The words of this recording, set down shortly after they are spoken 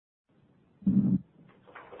Hi,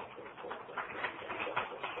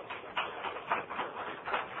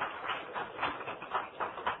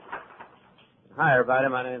 everybody.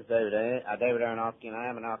 My name is David Aronofsky, and I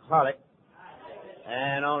am an alcoholic.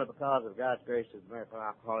 And only because of God's grace of American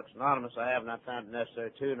Alcoholics Anonymous, I have not found it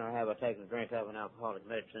necessary to, nor have I taken a drink of an alcoholic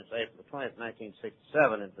beverage since April 20th,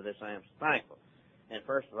 1967, and for this I am so thankful. And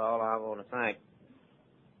first of all, I want to thank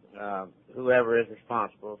whoever is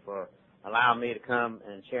responsible for allowing me to come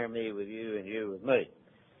and share me with you and you with me.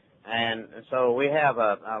 And so we have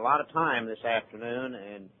a lot of time this afternoon,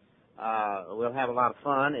 and we'll have a lot of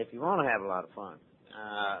fun if you want to have a lot of fun.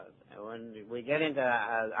 When we get into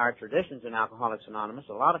our traditions in Alcoholics Anonymous,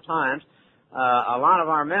 a lot of times, a lot of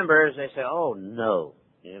our members, they say, oh, no,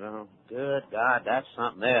 good God, that's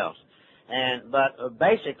something else. But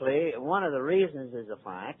basically, one of the reasons is the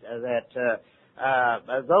fact that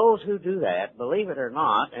those who do that, believe it or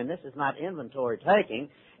not, and this is not inventory taking,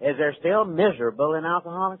 is they're still miserable in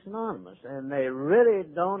Alcoholics Anonymous, and they really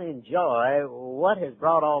don't enjoy what has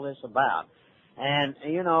brought all this about. And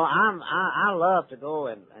I love to go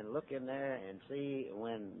and look in there and see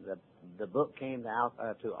when the book came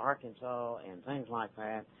to Arkansas and things like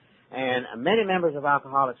that. And many members of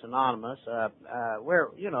Alcoholics Anonymous,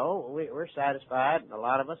 we're satisfied, a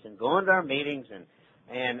lot of us, in going to our meetings and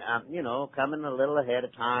coming a little ahead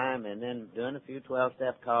of time, and then doing a few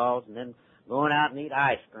 12-step calls, and then going out and eat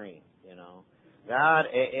ice cream. God,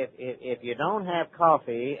 if you don't have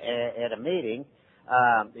coffee at a meeting,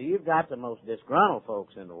 you've got the most disgruntled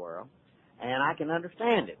folks in the world, and I can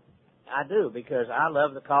understand it. I do, because I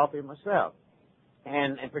love the coffee myself.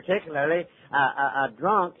 And particularly, a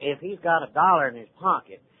drunk, if he's got $1 in his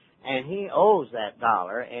pocket, and he owes that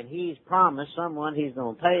 $1, and he's promised someone he's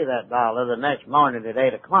going to pay that $1 the next morning at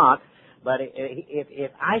 8 o'clock, but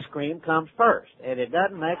if ice cream comes first, and it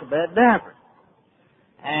doesn't make a bit of difference.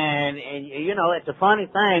 And it's a funny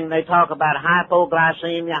thing. They talk about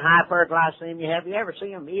hypoglycemia, hyperglycemia. Have you ever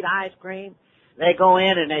seen them eat ice cream? They go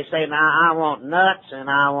in and they say, now, I want nuts, and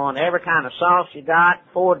I want every kind of sauce you got,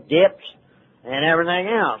 4 dips, and everything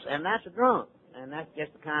else. And that's a drunk. And that's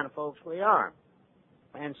just the kind of folks we are.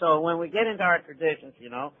 And so when we get into our traditions,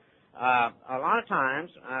 a lot of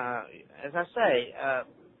times, as I say,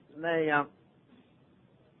 they,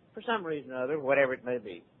 for some reason or other, whatever it may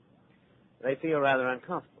be, they feel rather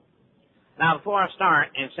uncomfortable. Now, before I start,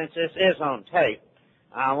 and since this is on tape,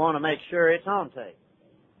 I want to make sure it's on tape.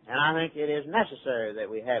 And I think it is necessary that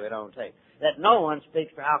we have it on tape. That no one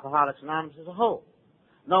speaks for Alcoholics Anonymous as a whole.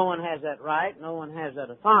 No one has that right. No one has that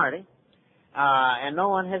authority. And no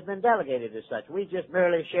one has been delegated as such. We just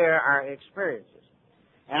merely share our experiences.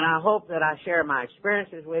 And I hope that I share my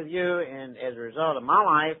experiences with you, and as a result of my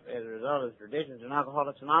life, as a result of the traditions in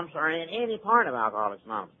Alcoholics Anonymous, or in any part of Alcoholics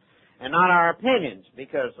Anonymous, and not our opinions,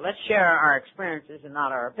 because let's share our experiences and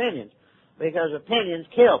not our opinions, because opinions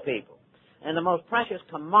kill people. And the most precious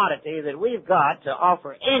commodity that we've got to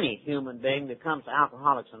offer any human being that comes to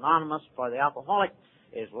Alcoholics Anonymous for the alcoholic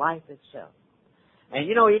is life itself. And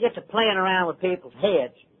you get to playing around with people's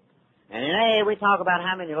heads. And in AA, we talk about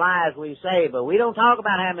how many lives we save, but we don't talk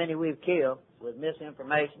about how many we've killed with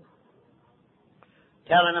misinformation,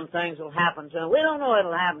 telling them things will happen to them. We don't know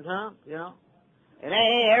it'll happen to them, And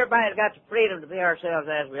AA, everybody's got the freedom to be ourselves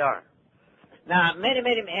as we are. Now,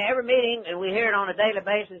 every meeting, and we hear it on a daily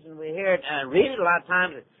basis, and we hear it, read it a lot of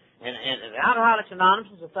times, and Alcoholics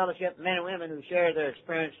Anonymous is a fellowship of men and women who share their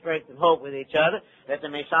experience, strength, and hope with each other, that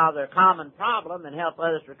they may solve their common problem and help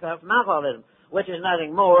others recover from alcoholism, which is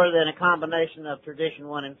nothing more than a combination of Tradition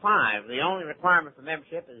 1 and 5. The only requirement for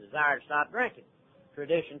membership is a desire to stop drinking.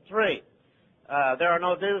 Tradition 3. There are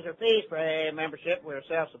no dues or fees for AA membership. We are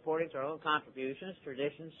self-supporting through our own contributions.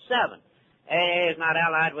 Tradition 7. AA is not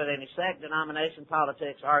allied with any sect, denomination,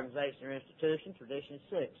 politics, organization, or institution. Tradition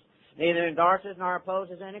 6. Neither endorses nor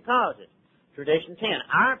opposes any causes. Tradition 10.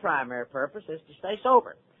 Our primary purpose is to stay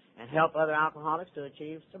sober and help other alcoholics to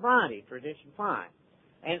achieve sobriety. Tradition 5.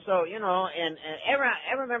 And so, and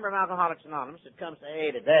every member of Alcoholics Anonymous that comes to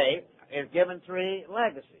AA today is given 3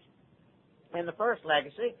 legacies. And the first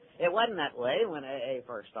legacy, it wasn't that way when AA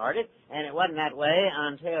first started, and it wasn't that way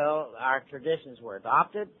until our traditions were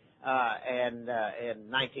adopted. In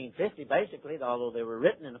 1950, basically, although they were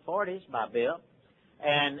written in the 40s by Bill,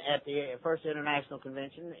 and at the first International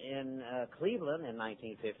Convention in Cleveland in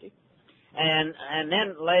 1950, and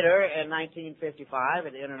then later in 1955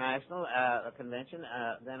 at the International Convention,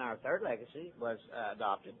 then our third legacy was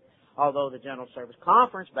adopted. Although the General Service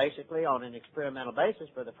Conference, basically on an experimental basis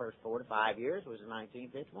for the first 4 to 5 years, was in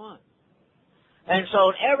 1951. And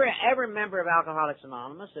so every member of Alcoholics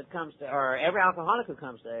Anonymous that comes to, or every alcoholic who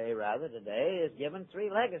comes to AA rather today is given 3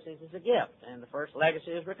 legacies as a gift. And the first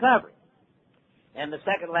legacy is recovery. And the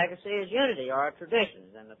second legacy is unity, or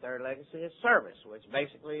traditions. And the third legacy is service, which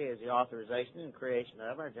basically is the authorization and creation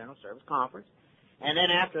of our General Service Conference. And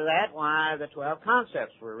then after that, why the 12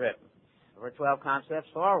 concepts were written. There were 12 concepts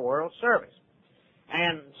for world service.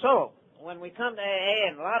 And so, when we come to AA,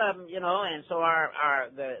 and a lot of them, and so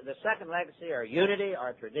the second legacy are unity,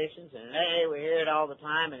 our traditions, and in AA we hear it all the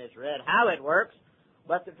time, and it's read how it works,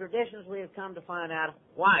 but the traditions we have come to find out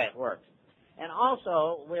why it works. And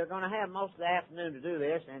also, we're going to have most of the afternoon to do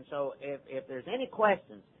this, and so if there's any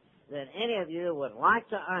questions that any of you would like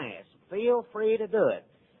to ask, feel free to do it.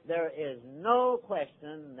 There is no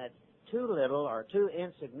question that's too little or too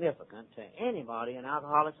insignificant to anybody in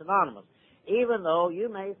Alcoholics Anonymous, even though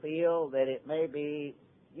you may feel that it may be,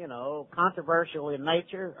 controversial in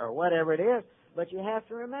nature or whatever it is, but you have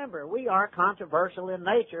to remember, we are controversial in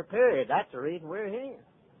nature, period. That's the reason we're here.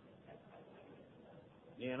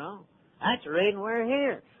 That's the reason we're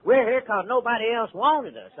here. We're here because nobody else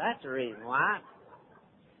wanted us. That's the reason why.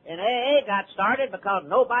 And AA got started because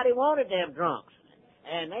nobody wanted them drunks.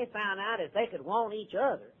 And they found out if they could want each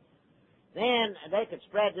other, then they could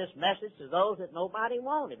spread this message to those that nobody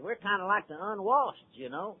wanted. We're kind of like the unwashed,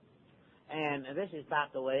 And this is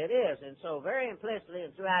about the way it is. And so very implicitly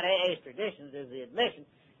and throughout AA's traditions is the admission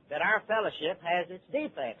that our fellowship has its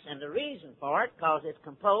defects. And the reason for it, because it's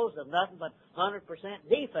composed of nothing but 100%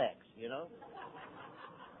 defects,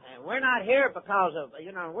 And we're not here because of,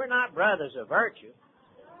 we're not brothers of virtue.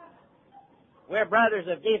 We're brothers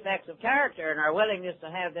of defects of character and our willingness to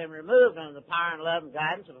have them removed under the power and love and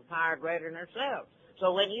guidance of a power greater than ourselves.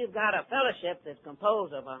 So when you've got a fellowship that's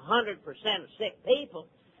composed of 100% sick people,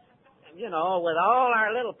 with all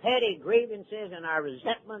our little petty grievances and our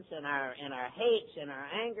resentments and our hates and our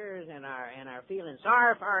angers and our feeling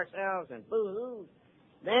sorry for ourselves and boo-hoos,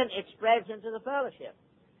 then it spreads into the fellowship.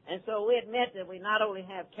 And so we admit that we not only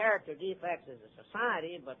have character defects as a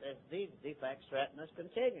society, but that these defects threaten us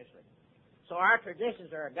continuously. So our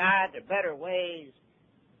traditions are a guide to better ways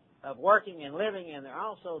of working and living, and they're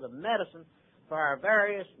also the medicine for our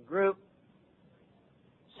various group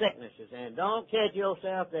sicknesses. And don't kid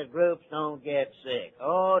yourself that groups don't get sick.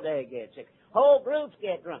 Oh, they get sick. Whole groups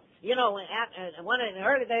get drunk. In the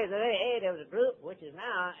early days of AA, there was a group, which is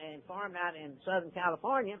now formed out in Southern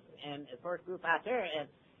California, and the first group out there,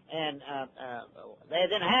 and they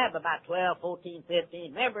didn't have about 12, 14,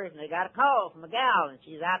 15 members, and they got a call from a gal, and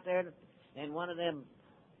she's out there in one of them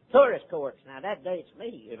tourist courts. Now, that dates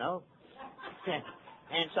me,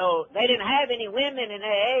 And so they didn't have any women in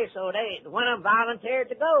AA, so one of them volunteered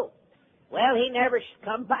to go. Well, he never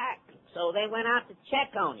come back, so they went out to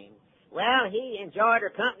check on him. Well, he enjoyed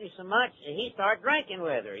her company so much that he started drinking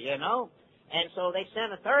with her, And so they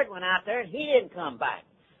sent a third one out there, and he didn't come back.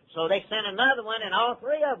 So they sent another one, and all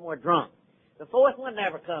 3 of them were drunk. The 4th one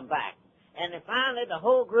never come back. And then finally, the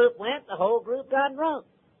whole group got drunk.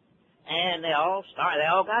 And they all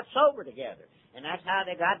got sober together. And that's how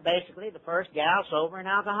they got basically the first gal sober in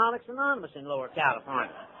Alcoholics Anonymous in Lower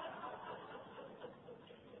California.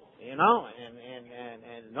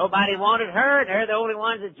 And nobody wanted her, and they're the only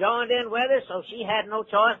ones that joined in with her, so she had no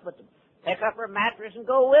choice but to pick up her mattress and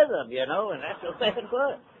go with them, and that's what they could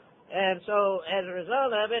put. And so, as a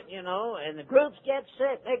result of it, and the groups get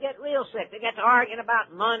sick. They get real sick. They get to arguing about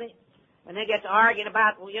money, and they get to arguing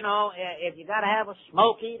about, if you got to have a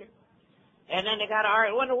smoke eater. And then they got to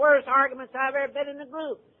argue. One of the worst arguments I've ever been in the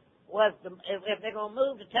group was if they're going to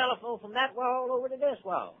move the telephone from that wall over to this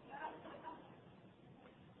wall.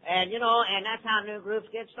 And, and that's how new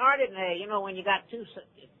groups get started. And, when you got two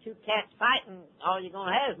cats fighting, all you're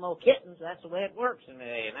going to have is more kittens. That's the way it works in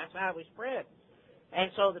AA, and that's how we spread.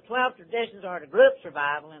 And so the 12 traditions are to group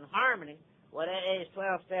survival and harmony, what AA's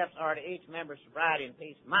 12 steps are to each member's sobriety and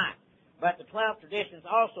peace of mind. But the 12 traditions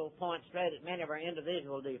also point straight at many of our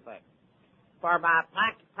individual defects. For by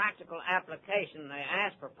practical application, they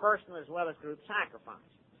ask for personal as well as group sacrifice.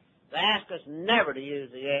 They ask us never to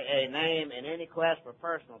use the AA name in any quest for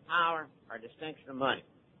personal power or distinction of money.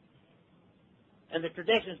 And the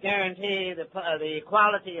traditions guarantee the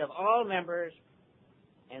equality of all members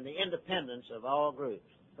and the independence of all groups.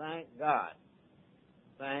 Thank God.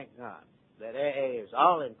 Thank God that AA is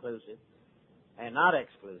all-inclusive and not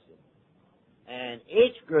exclusive. And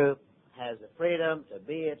each group has the freedom to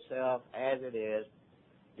be itself as it is,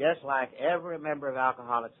 just like every member of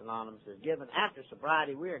Alcoholics Anonymous is given. After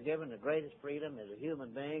sobriety, we are given the greatest freedom as a human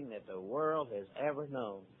being that the world has ever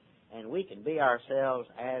known, and we can be ourselves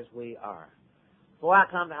as we are. Before I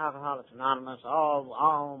come to Alcoholics Anonymous, I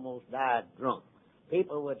almost died drunk.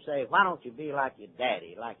 people would say, why don't you be like your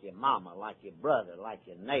daddy, like your mama, like your brother, like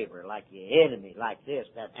your neighbor, like your enemy, like this,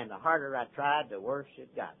 that. And the harder I tried, the worse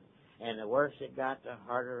it got. And the worse it got, the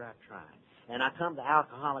harder I tried. And I come to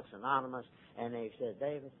Alcoholics Anonymous, and they said,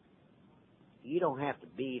 David, you don't have to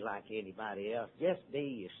be like anybody else. Just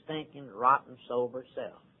be your stinking, rotten, sober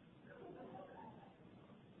self.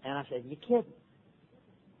 And I said, you kidding?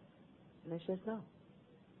 And they said, no.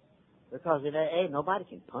 Because in AA, nobody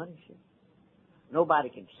can punish you. Nobody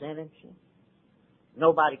can sentence you.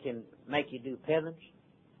 Nobody can make you do penance.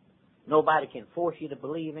 Nobody can force you to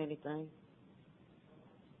believe anything.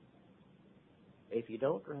 If you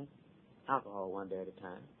don't drink alcohol one day at a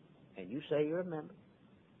time, and you say you're a member,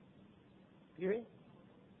 you're in.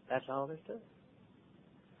 That's all there's to it.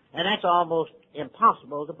 And that's almost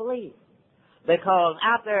impossible to believe. Because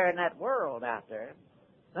out there in that world out there,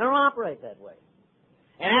 they don't operate that way.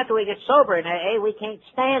 And after we get sober in AA, we can't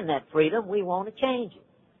stand that freedom. We want to change it.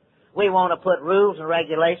 We want to put rules and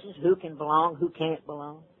regulations, who can belong, who can't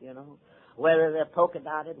belong, you know. Whether they're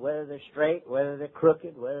polka-dotted, whether they're straight, whether they're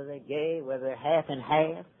crooked, whether they're gay, whether they're half and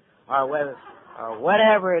half, or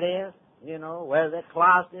whatever it is, you know, whether they're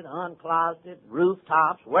closeted, uncloseted,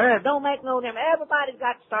 rooftops, wherever. Don't make no difference. Everybody's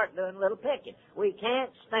got to start doing a little picking. We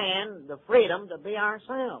can't stand the freedom to be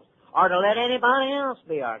ourselves or to let anybody else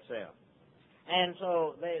be ourselves. And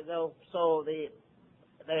so they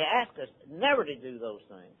ask us never to do those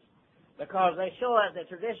things because they show us, the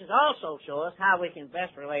traditions also show us how we can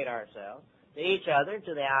best relate ourselves to each other and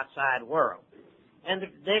to the outside world. And the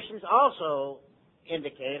traditions also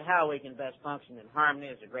indicate how we can best function in harmony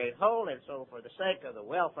as a great whole, and so for the sake of the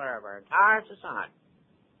welfare of our entire society.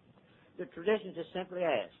 The traditions just simply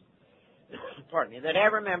ask, pardon me, that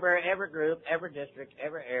every member, every group, every district,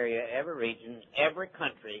 every area, every region, every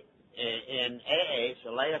country in AA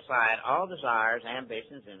shall lay aside all desires,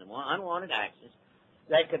 ambitions, and unwanted actions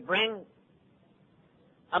that could bring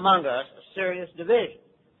among us a serious division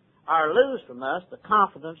or lose from us the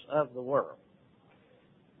confidence of the world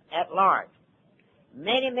at large.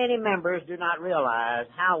 Many, many members do not realize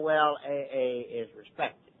how well AA is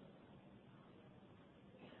respected.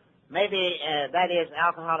 Maybe that is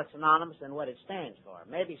Alcoholics Anonymous and what it stands for.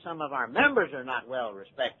 Maybe some of our members are not well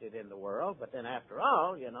respected in the world, but then after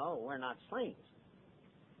all, you know, we're not slings.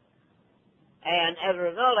 And as a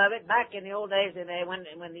result of it, back in the old days,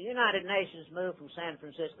 when the United Nations moved from San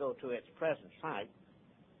Francisco to its present site,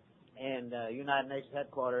 and United Nations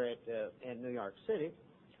headquarters in New York City,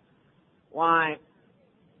 why,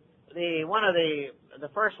 one of the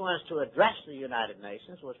first ones to address the United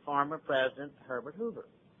Nations was former President Herbert Hoover.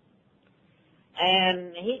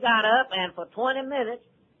 And he got up and for 20 minutes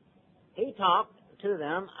he talked to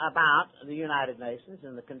them about the United Nations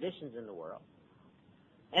and the conditions in the world.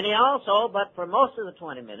 And he also, but for most of the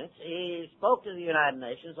 20 minutes, he spoke to the United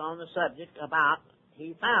Nations on the subject about,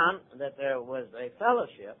 he found that there was a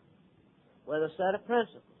fellowship with a set of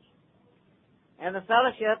principles. And the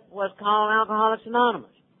fellowship was called Alcoholics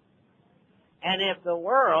Anonymous. And if the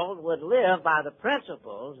world would live by the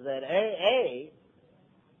principles that AA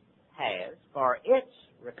has for its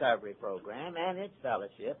recovery program and its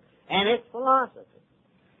fellowship and its philosophy,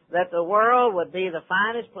 that the world would be the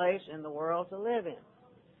finest place in the world to live in.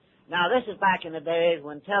 Now, this is back in the days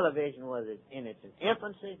when television was in its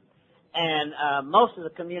infancy, and most of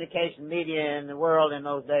the communication media in the world in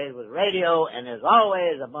those days was radio, and there's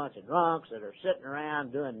always a bunch of drunks that are sitting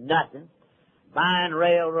around doing nothing, buying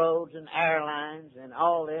railroads and airlines and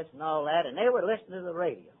all this and all that, and they were listening to the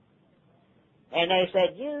radio. And they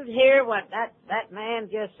said, you hear what that man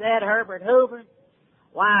just said, Herbert Hoover?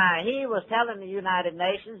 Why, he was telling the United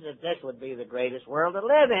Nations that this would be the greatest world to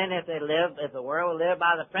live in if the world lived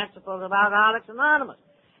by the principles of Alcoholics Anonymous.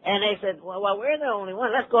 And they said, well, we're the only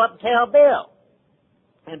one. Let's go up and tell Bill.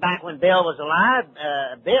 And back when Bill was alive,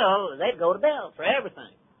 they'd go to Bill for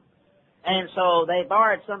everything. And so they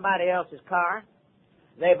borrowed somebody else's car.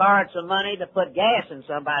 They borrowed some money to put gas in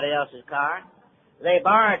somebody else's car. They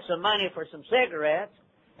borrowed some money for some cigarettes.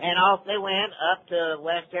 And off they went up to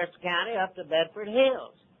Westchester County, up to Bedford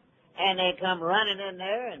Hills. And they come running in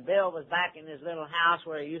there, and Bill was back in his little house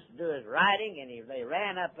where he used to do his writing, and they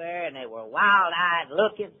ran up there, and they were wild-eyed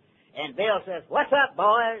looking. And Bill says, what's up,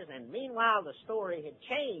 boys? And meanwhile, the story had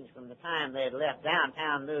changed from the time they had left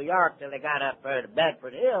downtown New York till they got up there to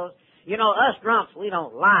Bedford Hills. You know, us drunks, we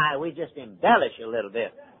don't lie. We just embellish a little bit.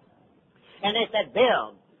 And they said,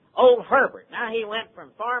 Bill, old Herbert. Now he went from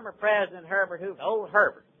former President Herbert Hoover to old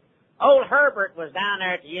Herbert. Old Herbert was down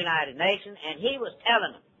there at the United Nations, and he was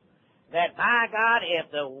telling them that, by God, if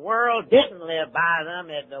the world didn't live by them,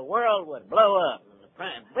 the world would blow up, and the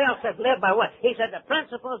Bill says, live by what? He said, the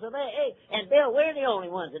principles of AA. And Bill, we're the only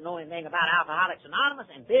ones that know anything about Alcoholics Anonymous.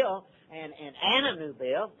 And Bill, and Anna knew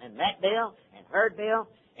Bill, and met Bill, and heard Bill,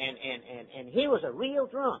 and he was a real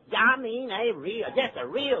drunk. I mean, just a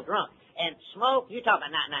real drunk. And smoke, you talk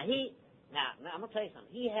about, now I'm going to tell you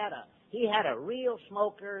something. He had a real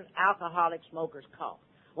alcoholic smoker's cough.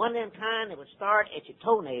 One of them kind that would start at your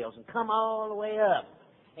toenails and come all the way up.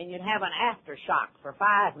 And you'd have an aftershock for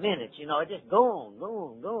 5 minutes, it just going.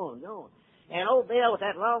 And old Bill with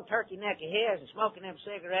that long turkey neck of his and smoking them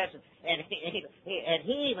cigarettes, and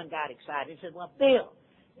he even got excited. He said, well, Bill,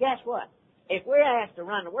 guess what? If we're asked to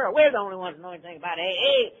run the world, we're the only ones who know anything about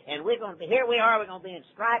AA, and we're going to be, here we are, we're going to be in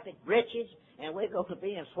striped breeches, and we're going to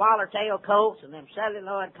be in swallowtail coats and them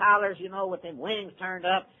celluloid collars, with them wings turned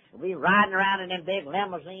up. We'll be riding around in them big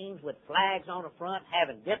limousines with flags on the front,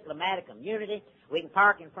 having diplomatic immunity. We can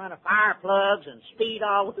park in front of fire plugs and speed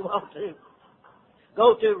all we want to.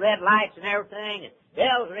 Go through red lights and everything. And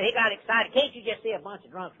Bill, he got excited. Can't you just see a bunch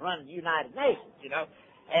of drunks running the United Nations,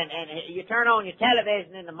 And you turn on your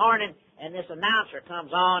television in the morning, and this announcer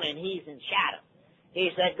comes on, and he's in shadow.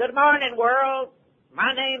 He said, good morning, world.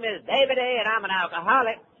 My name is David A., and I'm an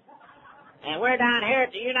alcoholic. And we're down here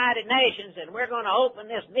at the United Nations, and we're going to open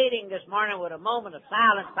this meeting this morning with a moment of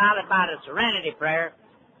silence followed by the Serenity Prayer.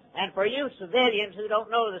 And for you civilians who don't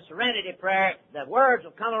know the Serenity Prayer, the words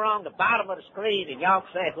will come along the bottom of the screen, and y'all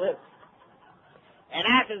say it with us. And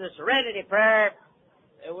after the Serenity Prayer,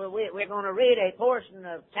 we're going to read a portion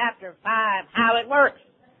of Chapter 5, How It Works.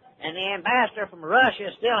 And the ambassador from Russia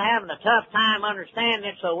is still having a tough time understanding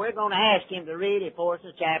it, so we're going to ask him to read a portion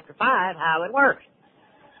of Chapter 5, How It Works.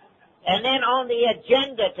 And then on the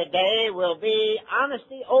agenda today will be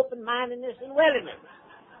honesty, open-mindedness, and willingness.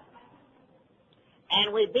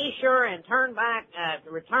 And we be sure and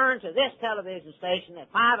return to this television station at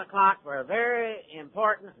 5 o'clock for a very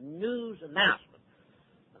important news announcement.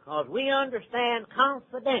 Because we understand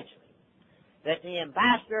confidentially that the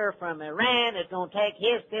ambassador from Iran is going to take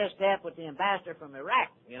his fifth step with the ambassador from Iraq,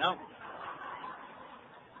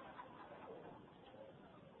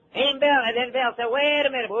 And then Bill said, wait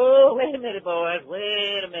a minute, boys,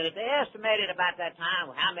 wait a minute. They estimated about that time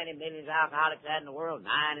how many millions of alcoholics had in the world,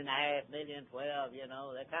 9.5 million, 12,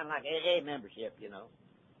 They're kind of like AA membership, And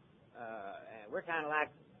we're kind of like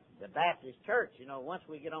the Baptist church, Once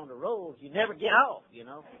we get on the rolls, you never get off,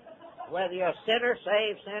 Whether you're a sinner,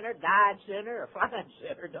 saved sinner, died sinner, or flying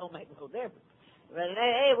sinner, don't make no difference. But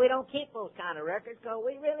hey, we don't keep those kind of records because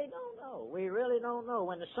we really don't know. We really don't know.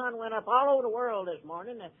 When the sun went up all over the world this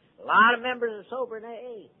morning, a lot of members are sober in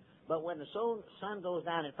AA. But when the sun goes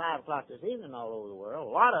down at 5 o'clock this evening all over the world,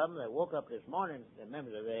 a lot of them that woke up this morning that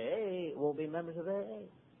members of AA won't be members of AA.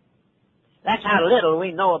 That's how little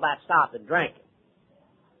we know about stopping drinking.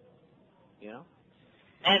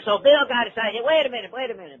 And so Bill got excited. Wait a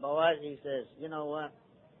minute, boys. He says, you know what?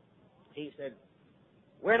 He said,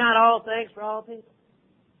 we're not all things for all people.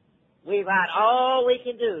 We've got all we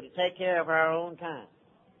can do to take care of our own kind.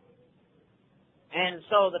 And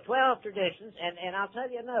so the 12 traditions, and I'll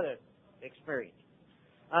tell you another experience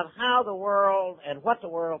of how the world and what the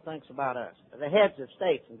world thinks about us, the heads of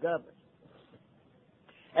states and governments.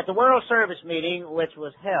 At the World Service meeting, which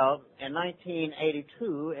was held in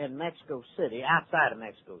 1982 in Mexico City, outside of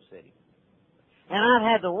Mexico City, and I've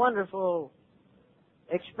had the wonderful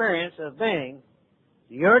experience of being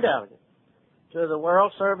your delegate to the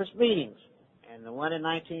World Service meetings, and the one in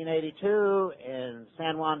 1982 in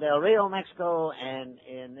San Juan del Rio, Mexico, and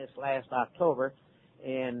in this past October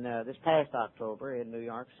in New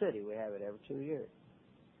York City. We have it every 2 years.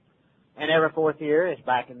 And every fourth year it's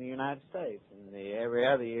back in the United States. And every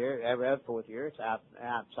other fourth year it's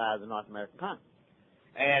outside the North American continent.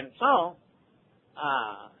 And so,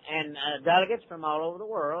 delegates from all over the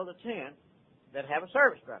world attend that have a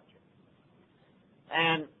service structure.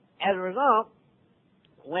 And as a result,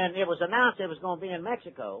 when it was announced it was going to be in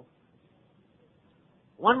Mexico,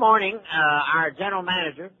 one morning our general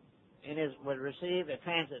manager would receive a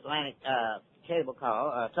transatlantic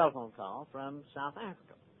telephone call from South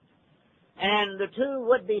Africa. And the two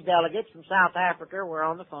would-be delegates from South Africa were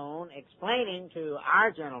on the phone explaining to our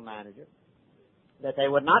general manager that they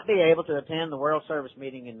would not be able to attend the World Service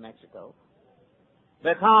meeting in Mexico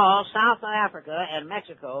because South Africa and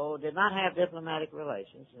Mexico did not have diplomatic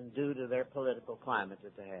relations and due to their political climate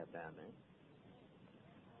that they have down there.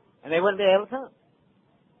 And they wouldn't be able to come.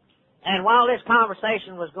 And while this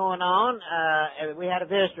conversation was going on, we had a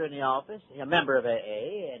visitor in the office, a member of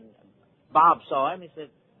AA, and Bob saw him. He said,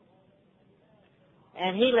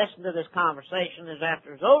 and he listened to this conversation as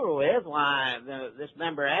after it was over with, this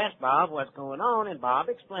member asked asked Bob what's going on, and Bob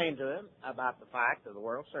explained to him about the fact of the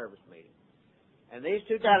World Service meeting. And these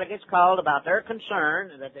two delegates called about their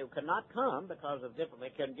concern that they could not come because of different, they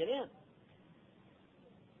couldn't get in.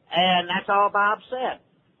 And that's all Bob said.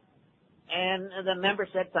 And the member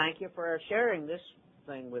said, thank you for sharing this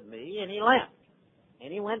thing with me, and he left.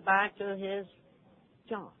 And he went back to his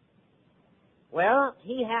job. Well,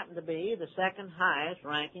 he happened to be the second highest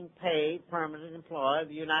ranking paid permanent employee of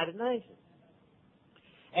the United Nations.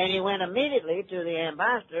 And he went immediately to the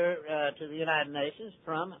ambassador to the United Nations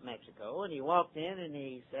from Mexico, and he walked in and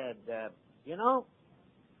he said,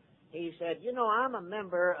 I'm a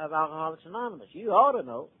member of Alcoholics Anonymous. You ought to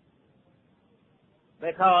know.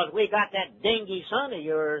 Because we got that dingy son of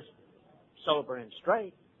yours sober and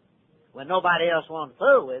straight when nobody else wanted to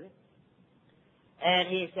fool with him. And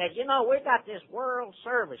he said, we got this World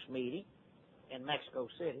Service meeting in Mexico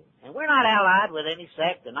City, and we're not allied with any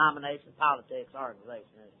sect, denomination, politics, organization,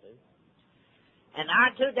 and our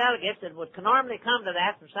two delegates that would normally come to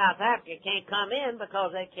that from South Africa can't come in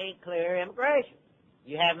because they can't clear immigration.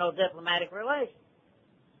 You have no diplomatic relations.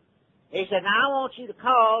 He said, now I want you to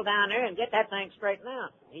call down there and get that thing straightened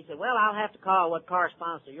out. He said, well, I'll have to call what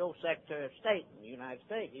corresponds to your Secretary of State in the United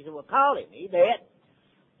States. He said, well, call him. He did.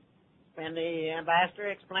 And the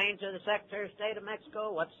ambassador explained to the Secretary of State of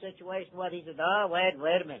Mexico what the situation was. He said, wait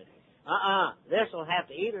a minute. This will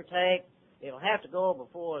have to it'll have to go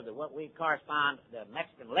before what we correspond to the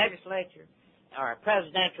Mexican legislature or a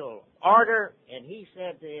presidential order. And he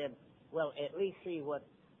said to him, well, at least see what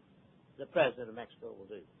the President of Mexico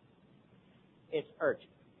will do. It's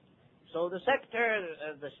urgent. So the Secretary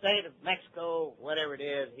of the State of Mexico, whatever it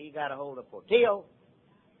is, he got a hold of Portillo,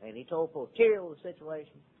 and he told Portillo the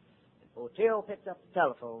situation. Portillo picked up the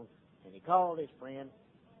telephone, and he called his friend,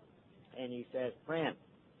 and he says, friend,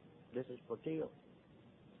 this is Portillo.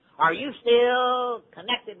 Are you still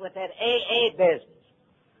connected with that AA business?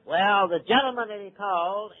 Well, the gentleman that he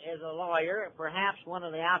called is a lawyer, perhaps one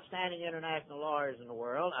of the outstanding international lawyers in the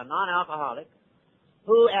world, a non-alcoholic,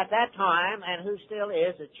 who at that time, and who still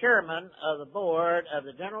is, the chairman of the board of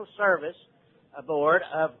the General Service Board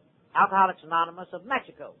of Alcoholics Anonymous of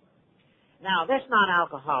Mexico. Now, this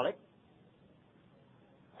non-alcoholic,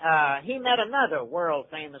 he met another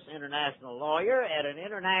world-famous international lawyer at an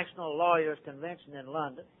international lawyers' convention in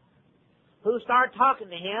London, who started talking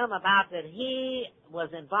to him about that he was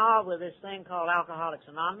involved with this thing called Alcoholics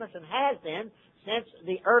Anonymous and has been since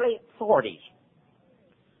the early 40s.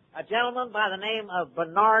 A gentleman by the name of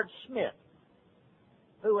Bernard Smith,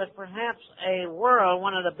 who was perhaps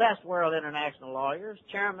one of the best world international lawyers,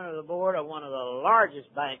 chairman of the board of one of the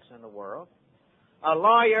largest banks in the world, a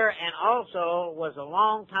lawyer, and also was a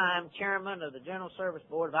long-time chairman of the General Service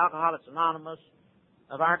Board of Alcoholics Anonymous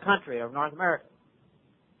of our country, of North America,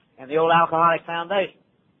 and the old Alcoholic Foundation.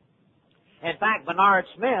 In fact, Bernard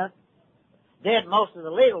Smith did most of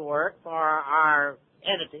the legal work for our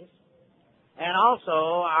entities, and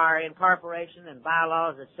also our incorporation and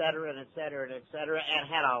bylaws, et cetera, and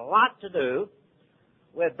had a lot to do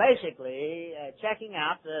with basically checking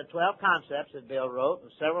out the 12 concepts that Bill wrote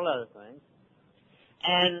and several other things.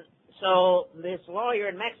 And so this lawyer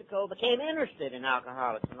in Mexico became interested in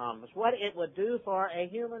Alcoholics Anonymous, what it would do for a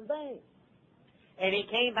human being. And he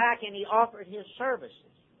came back and he offered his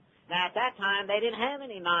services. Now, at that time, they didn't have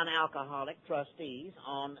any non-alcoholic trustees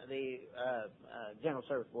on the General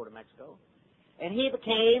Service Board of Mexico. And he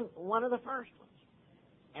became one of the first ones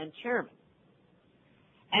and chairman.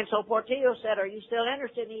 And so Portillo said, are you still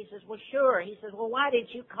interested? And he says, well, sure. He says, well, why didn't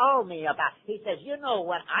you call me about it? He says, you know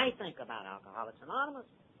what I think about Alcoholics Anonymous.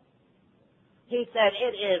 He said,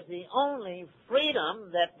 it is the only freedom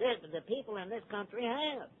that the people in this country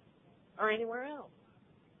have, or anywhere else.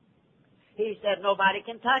 He said, nobody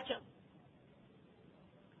can touch them.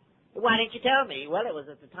 Why didn't you tell me? Well, it was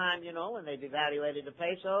at the time, when they devaluated the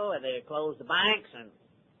peso and they closed the banks and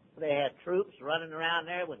they had troops running around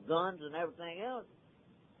there with guns and everything else.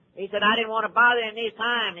 He said, I didn't want to bother you in these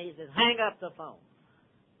times. He said, hang up the phone.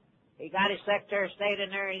 He got his Secretary of State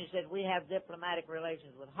in there and he said, we have diplomatic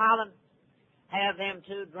relations with Holland. Have them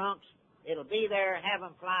two drunks. It'll be there. Have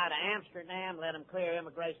them fly to Amsterdam. Let them clear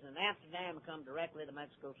immigration in Amsterdam and come directly to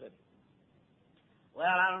Mexico City. Well,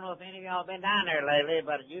 I don't know if any of y'all been down there lately,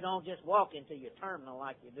 but you don't just walk into your terminal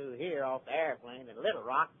like you do here off the airplane in Little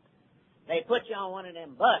Rock. They put you on one of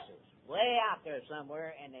them buses way out there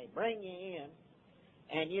somewhere, and they bring you in,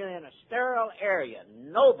 and you're in a sterile area.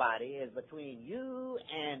 Nobody is between you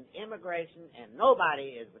and immigration, and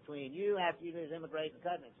nobody is between you after you do this immigration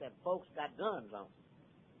cutting except folks got guns on them.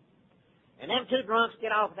 And them two drunks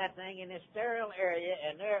get off that thing in this sterile area,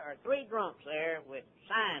 and there are three drunks there with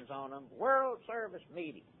signs on them, World Service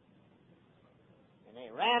Meeting. And they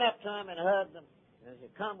ran up to him and hugged him. And they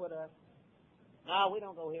said, come with us. No, we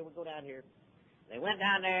don't go here. We go down here. They went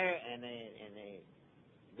down there, and they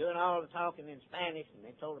doing all the talking in Spanish, and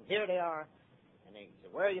they told them, here they are. And they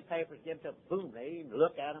said, where are your papers? Give them to them. Boom. They even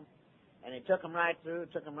looked at them. And they took them right through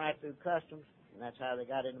customs, and that's how they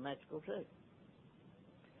got into Mexico, too.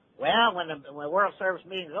 Well, when the World Service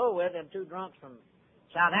meeting was over with, them two drunks from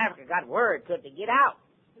South Africa got word, could they get out,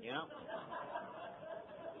 you know?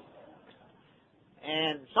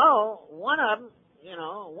 And so, one of them,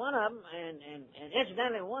 and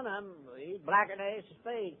incidentally, one of them, he's blacker than Ace of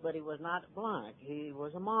Spades, but he was not black. He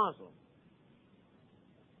was a Muslim.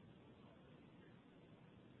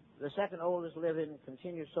 The second oldest living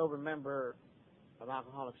continued sober member of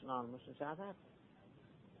Alcoholics Anonymous in South Africa.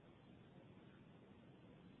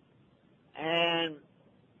 And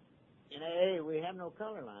in AA, we have no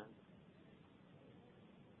color line.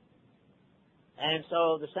 And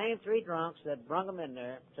so the same three drunks that brung them in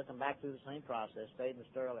there, took them back through the same process, stayed in the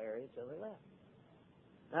sterile area until they left.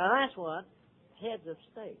 Now that's what heads of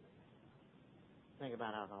state think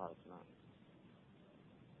about Alcoholics Anonymous.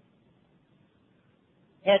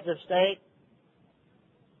 Heads of state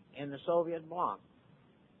in the Soviet bloc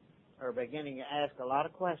are beginning to ask a lot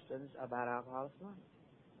of questions about Alcoholics Anonymous.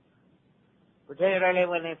 Particularly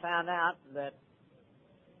when they found out that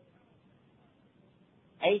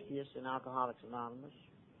atheists in Alcoholics Anonymous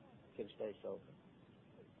can stay sober.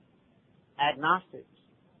 Agnostics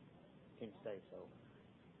can stay sober.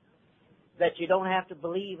 That you don't have to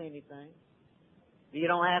believe anything. You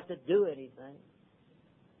don't have to do anything.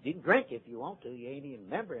 You can drink if you want to. You ain't even a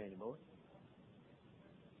member anymore.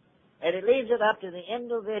 And it leaves it up to the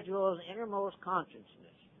individual's innermost consciousness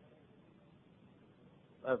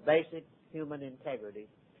of basic human integrity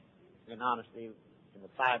and honesty in the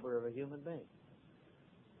fiber of a human being.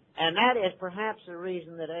 And that is perhaps the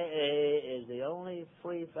reason that AA is the only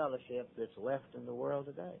free fellowship that's left in the world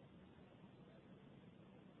today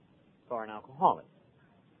for an alcoholic.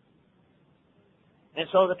 And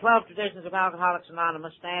so the 12 traditions of Alcoholics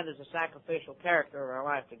Anonymous stand as a sacrificial character of our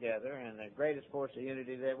life together and the greatest force of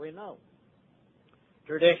unity that we know.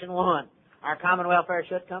 Tradition 1. Our common welfare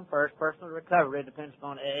should come first. Personal recovery depends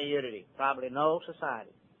upon AA unity. Probably no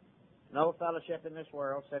society, no fellowship in this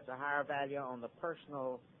world sets a higher value on the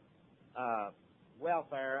personal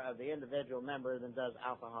welfare of the individual member than does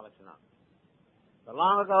Alcoholics Anonymous. But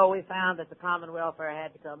long ago we found that the common welfare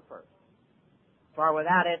had to come first. For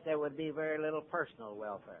without it, there would be very little personal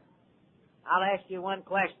welfare. I'll ask you one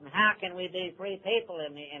question. How can we be free people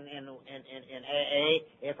in AA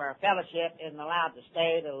if our fellowship isn't allowed to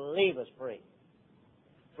stay to leave us free?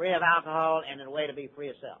 Free of alcohol and in a way to be free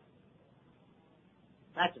of self.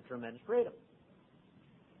 That's a tremendous freedom.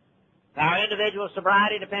 Our individual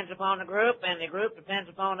sobriety depends upon the group, and the group depends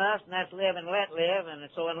upon us, and that's live and let live. And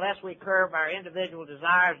so unless we curb our individual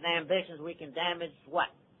desires and ambitions, we can damage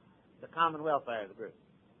what? The common welfare of the group.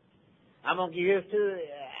 I'm going to give you two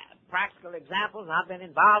practical examples. I've been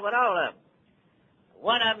involved with all of them.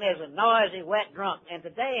 One of them is a noisy, wet drunk. And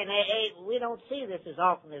today in AA, we don't see this as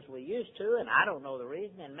often as we used to, and I don't know the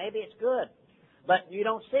reason, and maybe it's good. But you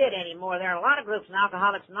don't see it anymore. There are a lot of groups in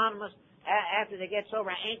Alcoholics Anonymous, after they get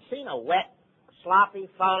sober, I ain't seen a wet, sloppy,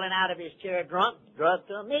 falling out of his chair drunk, drugged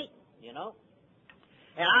to a meeting, you know.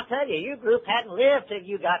 And I'll tell you, your group hadn't lived till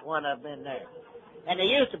you got one of them in there. And they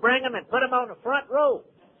used to bring them and put them on the front row.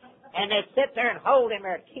 And they'd sit there and hold him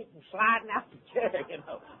there to keep him sliding out the chair, you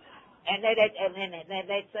know. And they'd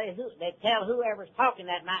say, they'd tell whoever's talking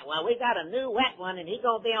that night, well, we got a new wet one and he's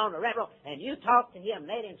going to be on the red row. And you talk to him.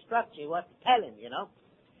 They'd instruct you what to tell him, you know.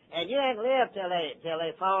 And you ain't live till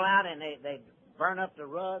they fall out and they burn up the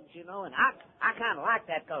rugs, you know. And I kind of like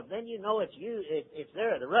that because then you know it's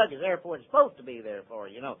there. The rug is there for what it's supposed to be there for,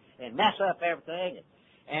 you know, and mess up everything.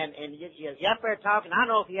 And you're up there talking. I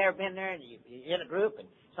don't know if you've ever been there and you're in a group and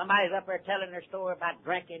somebody's up there telling their story about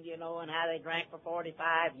drinking, you know, and how they drank for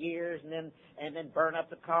 45 years and then burned up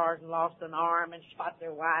the cars and lost an arm and shot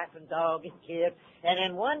their wife and dog and kid. And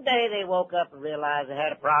then one day they woke up and realized they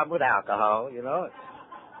had a problem with alcohol, you know.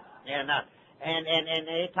 And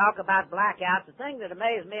they talk about blackouts. The thing that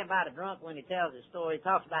amazes me about a drunk when he tells his story, he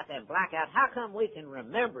talks about that blackout. How come we can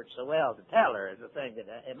remember it so well to tell her is the thing that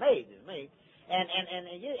amazes me.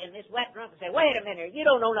 And this wet drunk will say, wait a minute, you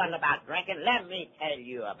don't know nothing about drinking. Let me tell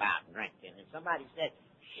you about drinking. And somebody said,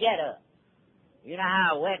 shut up. You know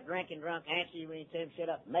how a wet drinking drunk answers you when you tell him shut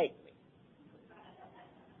up? Make me.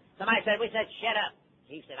 Somebody said, we said, shut up.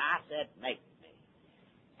 He said, I said, make me.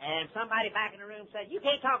 And somebody back in the room said, you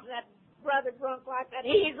can't talk to that brother drunk like that.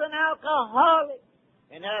 He's an alcoholic.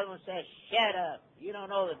 And the other one says, shut up. You don't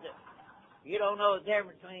know the difference. You don't know the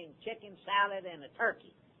difference between chicken salad and a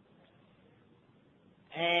turkey.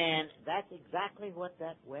 And that's exactly what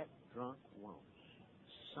that wet drunk wants.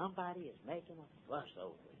 Somebody is making a fuss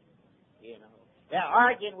over it, you know. They're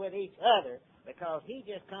arguing with each other because he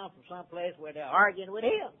just come from some place where they're arguing with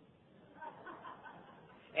him.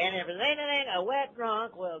 And if there's anything a wet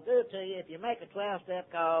drunk will do to you, if you make a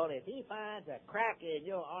 12-step call, if he finds a crack in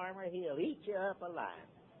your armor, he'll eat you up alive.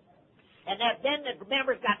 And then the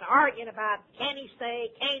members got to arguing about, can he stay,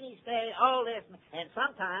 all this. And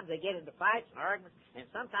sometimes they get into fights and arguments, and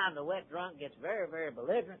sometimes the wet drunk gets very, very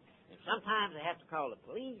belligerent, and sometimes they have to call the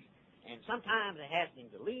police, and sometimes they ask him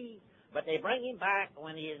to leave, but they bring him back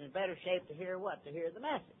when he is in better shape to hear what? To hear the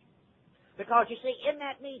message. Because, you see, in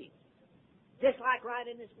that meeting, just like right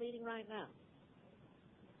in this meeting right now,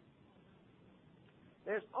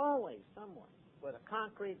 there's always someone with a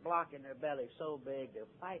concrete block in their belly so big they're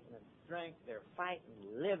fighting a drink, they're fighting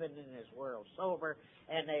living in this world sober,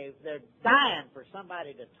 and they're dying for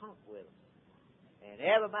somebody to talk with them. And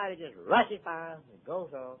everybody just rushes by and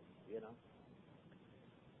goes off, you know.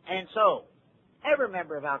 And so, every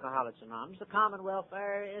member of Alcoholics Anonymous, the common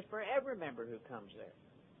welfare is for every member who comes there.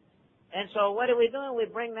 And so what are we doing? We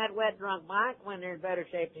bring that wet drunk back when they're in better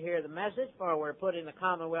shape to hear the message, for we're putting the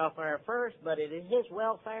common welfare first, but it is his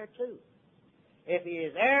welfare too. If he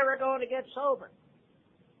is ever going to get sober,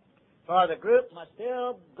 for the group must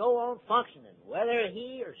still go on functioning, whether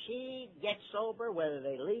he or she gets sober, whether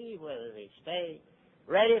they leave, whether they stay,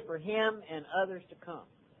 ready for him and others to come.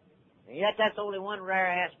 And yet that's only one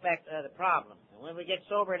rare aspect of the problem. And when we get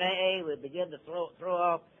sober in AA, we begin to throw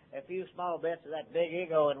off a few small bits of that big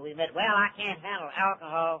ego, and we admit, well, I can't handle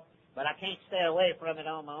alcohol, but I can't stay away from it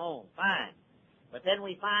on my own. Fine. But then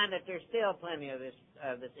we find that there's still plenty of this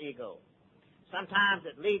ego. Sometimes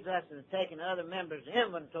it leads us into taking other members'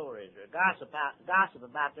 inventories or gossip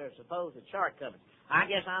about their supposed shortcomings. I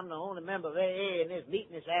guess I'm the only member of AA in this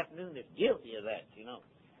meeting this afternoon that's guilty of that, you know.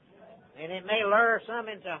 And it may lure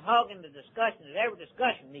some into hogging the discussion at every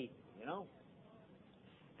discussion meeting, you know.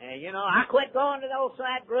 And, you know, I quit going to the old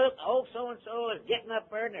side group. Old so-and-so is getting up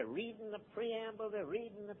there, and they're reading the preamble, they're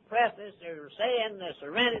reading the preface, they're saying the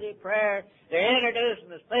serenity prayer, they're introducing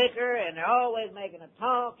the speaker, and they're always making a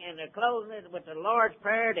talk, and they're closing it with the Lord's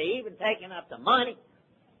Prayer. They're even taking up the money.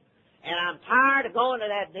 And I'm tired of going to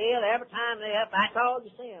that deal. Every time they up, that's all you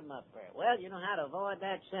see them up there. Well, you know how to avoid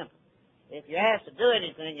that? Simple. If you're asked to do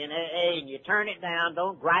anything in AA and you turn it down,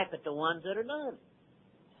 don't gripe at the ones that are done it.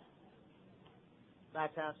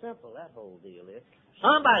 That's how simple that whole deal is.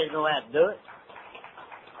 Somebody's going to have to do it.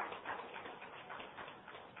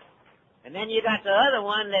 And then you got the other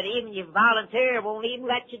one that even you volunteer won't even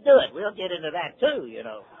let you do it. We'll get into that too, you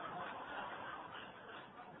know.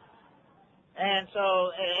 And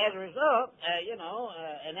so, as a result,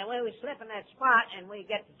 and then when we slip in that spot and we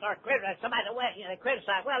get to start criticizing, somebody, they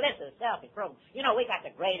criticize, well, this is a selfish program. You know, we got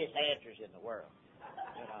the greatest answers in the world.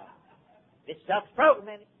 You know, it's selfish program,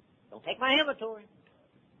 isn't it? Don't take my inventory.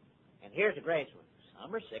 And here's the greatest one. Some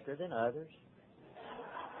are sicker than others.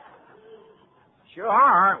 Sure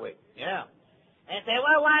are, aren't we? Yeah. And say,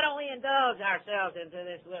 well, why don't we indulge ourselves into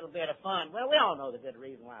this little bit of fun? Well, we all know the good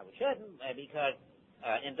reason why we shouldn't, because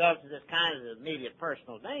indulgence is kind of immediate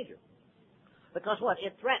personal danger. Because what?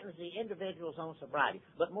 It threatens the individual's own sobriety.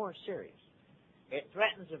 But more serious, it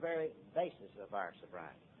threatens the very basis of our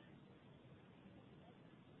sobriety.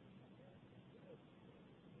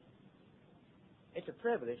 It's a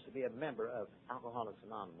privilege to be a member of Alcoholics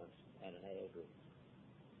Anonymous and an AA group.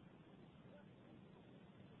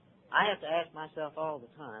 I have to ask myself all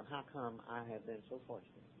the time, how come I have been so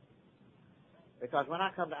fortunate? Because when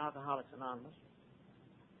I come to Alcoholics Anonymous,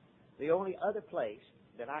 the only other place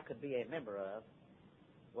that I could be a member of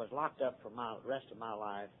was locked up for my rest of my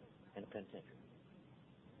life in a penitentiary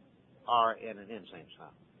or in an insane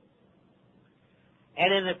asylum.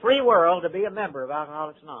 And in the free world, to be a member of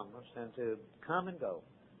Alcoholics Anonymous and to come and go,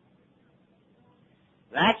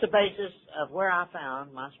 that's the basis of where I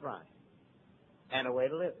found my sobriety and a way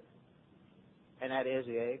to live it. And that is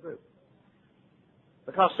the AA group.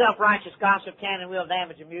 Because self-righteous gossip can and will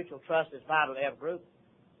damage a mutual trust is vital to every group.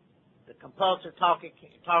 The compulsive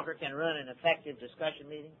talker can ruin an effective discussion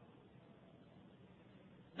meeting.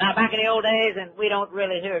 Now, back in the old days, and we don't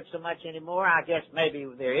really hear it so much anymore, I guess maybe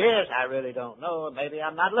there is, I really don't know, or maybe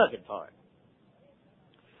I'm not looking for it.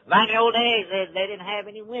 Back in the old days, they didn't have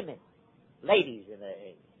any women, ladies in their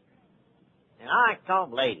age. And I like to call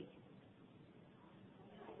them ladies.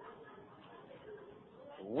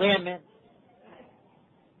 Women,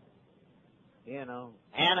 you know,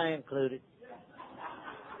 Anna included.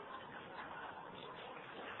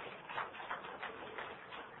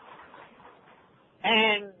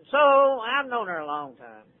 And so I've known her a long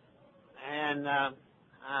time. And, and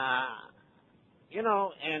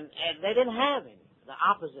they didn't have any, the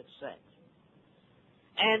opposite sex.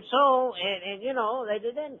 And so, they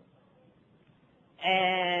didn't.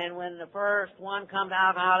 And when the first one come to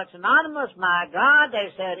Alcoholics Anonymous, my God,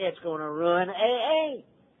 they said it's going to ruin AA.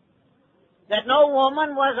 That no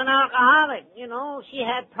woman was an alcoholic. She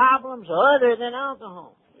had problems other than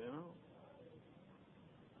alcohol.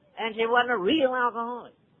 And she wasn't a real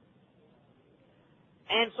alcoholic.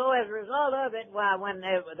 And so as a result of it,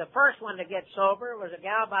 the first one to get sober was a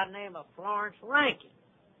gal by the name of Florence Rankin.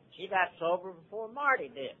 She got sober before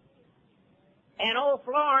Marty did. And old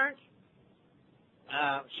Florence,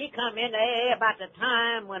 she come into AA about the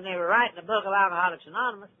time when they were writing the book of Alcoholics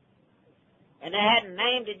Anonymous. And they hadn't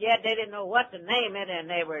named it yet. They didn't know what to name it, and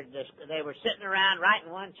they were sitting around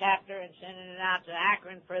writing one chapter and sending it out to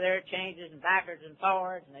Akron for their changes and backwards and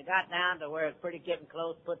forwards. And they got down to where it's pretty getting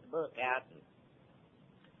close, put the book out. And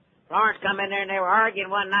Florence come in there, and they were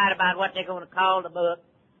arguing one night about what they're going to call the book.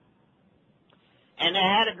 And they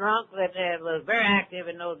had a drunk that was very active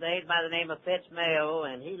in those days by the name of Fitz Mayo,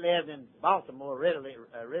 and he lived in Baltimore originally,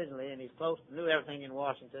 and he's knew everything in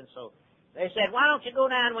Washington, so they said, why don't you go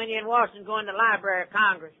down when you're in Washington, go in the Library of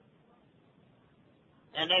Congress?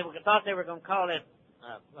 And they thought they were going to call it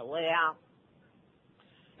a way out.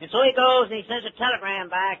 And so he goes and he sends a telegram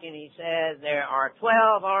back and he says, there are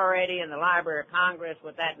 12 already in the Library of Congress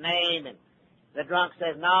with that name. And the drunk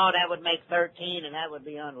says, no, that would make 13 and that would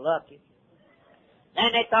be unlucky.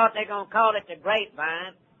 Then they thought they were going to call it the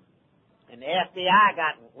Grapevine. And the FBI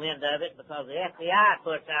got wind of it because the FBI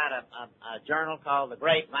puts out a journal called the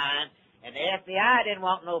Grapevine. And the FBI didn't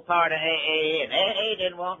want no part of AA, and AA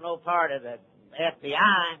didn't want no part of the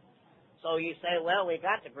FBI. So you say, well, we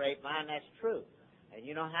got the Grapevine, that's true. And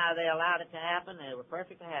you know how they allowed it to happen? They were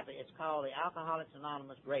perfectly happy. It's called the Alcoholics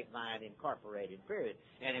Anonymous Grapevine Incorporated, period.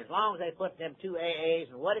 And as long as they put them two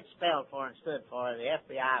AAs and what it spelled for and stood for, the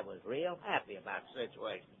FBI was real happy about the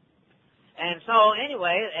situation. And so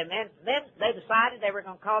anyway, and then they decided they were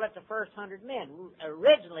going to call it the First 100 Men.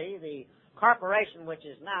 Originally, the corporation, which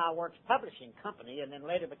is now Works Publishing Company, and then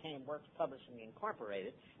later became Works Publishing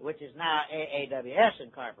Incorporated, which is now AAWS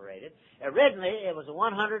Incorporated. Originally, it was a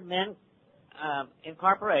 100 Men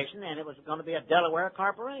incorporation, and it was going to be a Delaware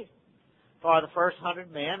corporation for the first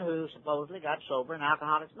 100 men who supposedly got sober in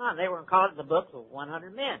Alcoholics Anonymous. They were going to call it the Book of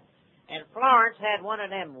 100 Men. And Florence had one of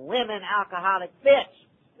them women alcoholic fits.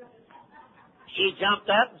 She jumped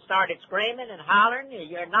up and started screaming and hollering,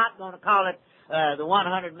 you're not going to call it the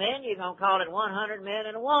 100 Men, you're going to call it 100 Men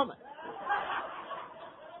and a Woman.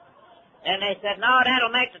 And they said, no,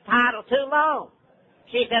 that'll make the title too long.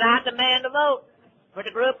 She said, I demand a vote for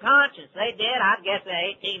the group conscience. They did. I guess the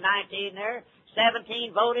 18, 19 there,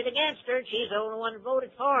 17 voted against her, and she's the only one who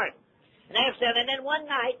voted for it. And they said, and then one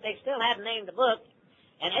night, they still hadn't named the book,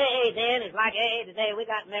 and AA then is like AA today. We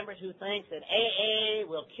got members who think that AA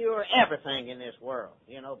will cure everything in this world.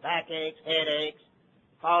 Backaches, headaches,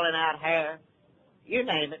 falling out hair, you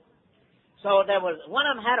name it. So there was, one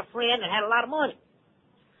of them had a friend that had a lot of money.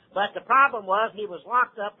 But the problem was he was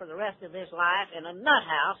locked up for the rest of his life in a nut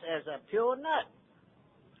house as a pure nut.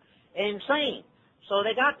 Insane. So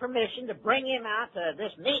they got permission to bring him out to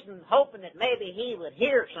this meeting, hoping that maybe he would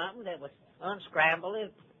hear something that would unscramble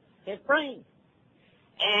his brain.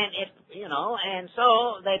 And and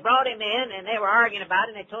so they brought him in, and they were arguing about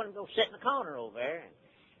it, and they told him to go sit in the corner over there.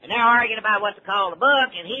 And they're arguing about what to call the book,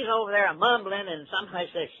 and he's over there mumbling, and somebody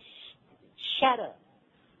says, shut up.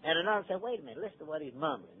 And another said, wait a minute, listen to what he's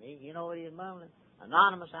mumbling. You know what he's mumbling?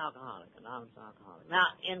 Anonymous alcoholic, anonymous alcoholic. Now,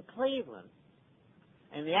 in Cleveland,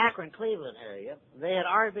 in the Akron-Cleveland area, they had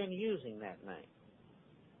already been using that name.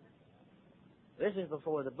 This is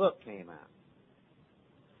before the book came out.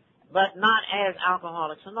 But not as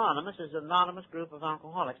Alcoholics Anonymous, as an anonymous group of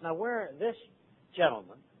alcoholics. Now, where this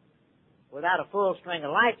gentleman, without a full string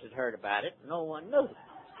of lights, had heard about it, no one knew.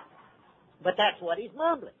 But that's what he's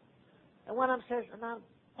mumbling. And one of them says,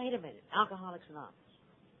 wait a minute, Alcoholics Anonymous.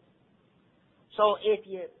 So if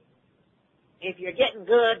you're getting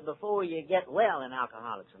good before you get well in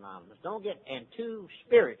Alcoholics Anonymous, don't get too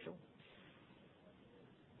spiritual.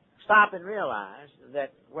 Stop and realize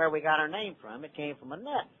that where we got our name from, it came from a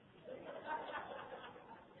nut.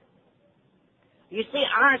 You see,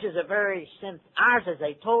 ours is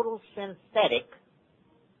a total synthetic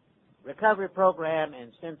recovery program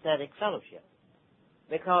and synthetic fellowship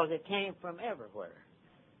because it came from everywhere.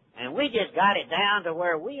 And we just got it down to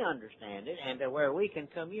where we understand it and to where we can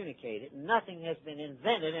communicate it. Nothing has been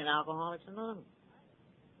invented in Alcoholics Anonymous.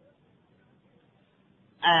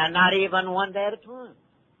 Not even one day at a time.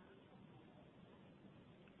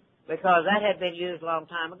 because that had been used a long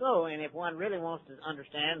time ago. And if one really wants to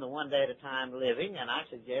understand the one day at a time living, and I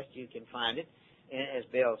suggest you can find it as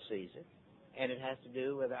Bill sees it, and it has to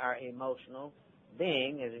do with our emotional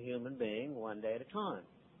being as a human being one day at a time.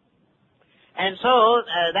 And so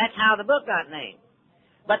that's how the book got named.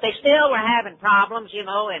 But they still were having problems, you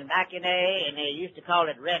know, and back in and they used to call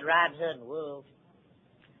it Red Riding Hood and Wolves.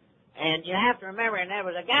 And you have to remember, and there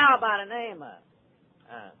was a gal by the name of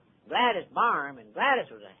Gladys Barham, and Gladys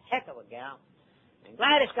was a heck of a gal. And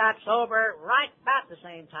Gladys got sober right about the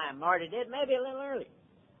same time Marty did, maybe a little early.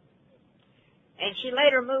 And she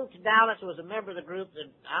later moved to Dallas, was a member of the group that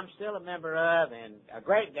I'm still a member of, and a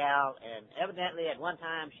great gal, and evidently at one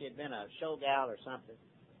time she had been a show gal or something.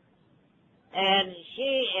 And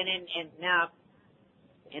now,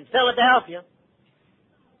 in Philadelphia,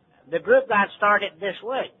 the group got started this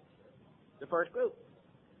way, the first group.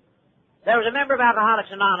 There was a member of Alcoholics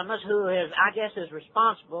Anonymous who is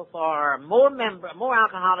responsible for more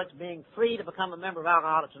alcoholics being free to become a member of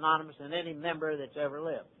Alcoholics Anonymous than any member that's ever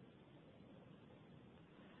lived.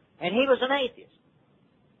 And he was an atheist.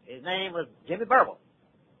 His name was Jimmy Burwell.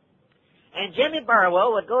 And Jimmy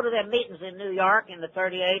Burwell would go to their meetings in New York in the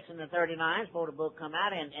 38s and the 39s before the book come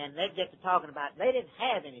out, and they'd get to talking about, they didn't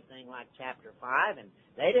have anything like Chapter 5, and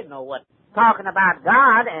they didn't know what, talking about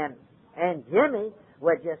God, and Jimmy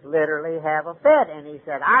would just literally have a fit, and he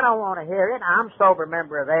said, I don't want to hear it, I'm a sober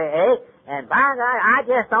member of AA, and by God, I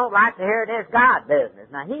just don't like to hear this God business.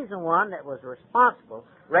 Now, he's the one that was responsible,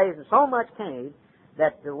 raising so much cane,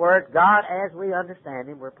 that the words God as we understand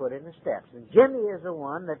him were put in the steps. And Jimmy is the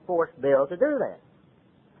one that forced Bill to do that.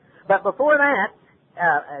 But before that,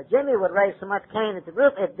 Jimmy would raise so much cane at the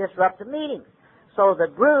group, it disrupted meetings. So the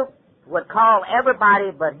group would call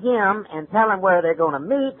everybody but him and tell him where they're going to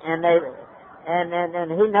meet, and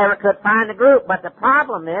he never could find the group. But the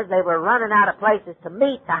problem is they were running out of places to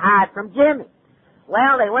meet to hide from Jimmy.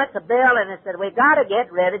 Well, they went to Bill and they said, we got to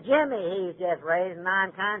get rid of Jimmy. He's just raising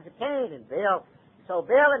 9 kinds of cane. And So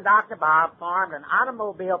Bill and Dr. Bob formed an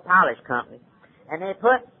automobile polish company, and they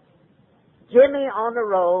put Jimmy on the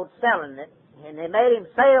road selling it, and they made him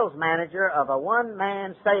sales manager of a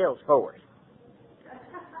one-man sales force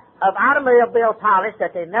of automobile polish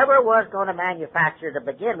that they never was going to manufacture to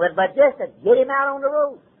begin with, but just to get him out on the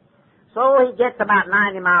road. So he gets about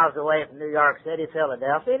 90 miles away from New York City,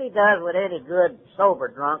 Philadelphia, and he does what any good sober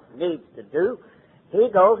drunk needs to do. He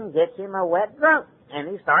goes and gets him a wet drunk, and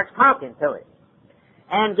he starts talking to him.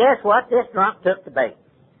 And guess what? This drunk took the bait.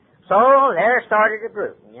 So there started a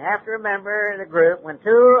group. And you have to remember the group, when 2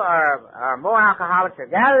 or more alcoholics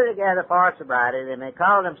are gathered together for sobriety, they may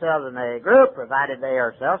call themselves an AA group, provided they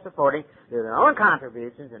are self-supporting, do their own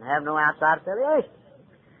contributions, and have no outside affiliations.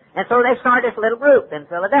 And so they started this little group in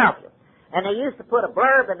Philadelphia. And they used to put a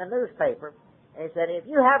blurb in the newspaper. They said, if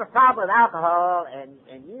you have a problem with alcohol and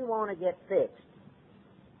you want to get fixed,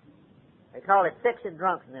 they called it fixing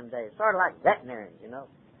drunks in them days, sort of like veterinarians, you know.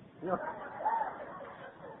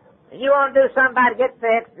 And you want to do something about to get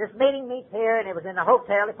fixed, this meeting meets here, and it was in the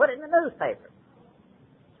hotel, they put it in the newspaper.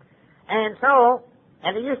 And so,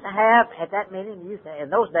 and they used to have, at that meeting, in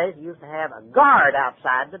those days, they used to have a guard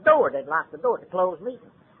outside the door. They'd lock the door to close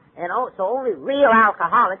meeting. And so only real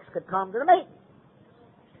alcoholics could come to the meeting.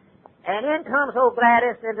 And in comes old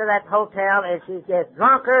Gladys into that hotel, and she's just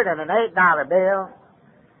drunker than an $8 bill.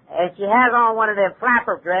 And she has on one of them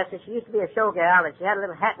flapper dresses. She used to be a show gal, and she had a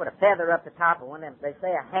little hat with a feather up the top of one of them. They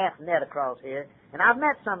say a half net across here. And I've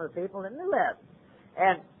met some of the people that knew that.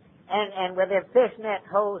 And with them fishnet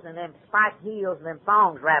hose and them spiked heels and them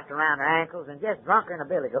thongs wrapped around her ankles, and just drunker than a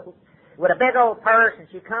billy goat, with a big old purse,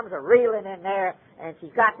 and she comes a-reeling in there, and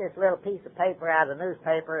she's got this little piece of paper out of the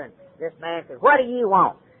newspaper, and this man says, what do you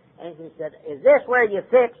want? And she said, is this where you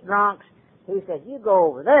fix drunks? He said, you go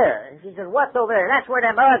over there. And she said, what's over there? That's where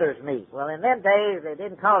them others meet. Well, in them days, they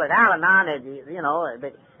didn't call it Al-Anon, you know, and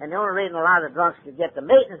the only reason a lot of the drunks could get the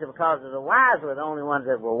meetings is because of the wives were the only ones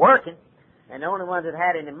that were working, and the only ones that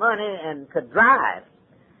had any money and could drive.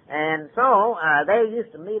 And so, they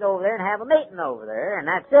used to meet over there and have a meeting over there, and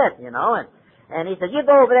that's it, you know. And he said, you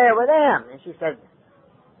go over there with them. And she said,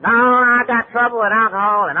 no, I got trouble with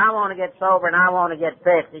alcohol, and I want to get sober, and I want to get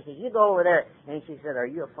fixed. He said, you go over there. And she said, are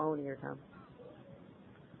you a phony or something?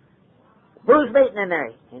 Who's meeting in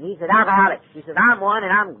there? And he said, alcoholics. She said, I'm one,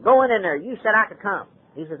 and I'm going in there. You said I could come.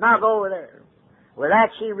 He says, no, go over there. With that,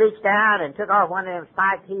 she reached down and took off one of them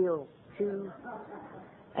spiked heel shoes.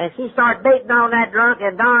 And she started beating on that drunk,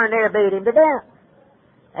 and darn near beat him to death.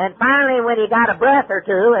 And finally, when he got a breath or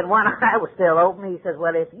two, and one eye was still open, he says,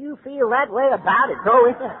 well, if you feel that way about it, go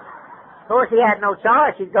in. Of course, he had no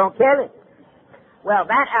choice. She's going to kill him. Well,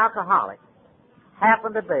 that alcoholic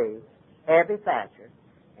happened to be Ebby Thatcher,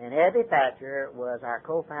 and Ebby Thatcher was our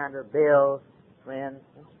co-founder, Bill's friend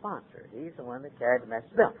and sponsor. He's the one that carried the message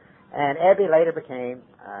to Bill. And Ebby later became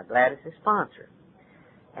Gladys's sponsor.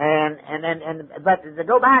 But to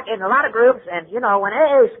go back in a lot of groups, and you know, when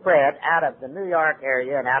AA spread out of the New York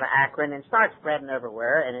area and out of Akron and started spreading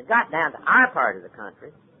everywhere, and it got down to our part of the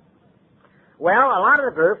country, well, a lot of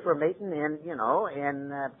the groups were meeting in, you know,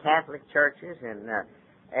 in Catholic churches and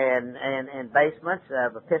basements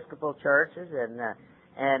of Episcopal churches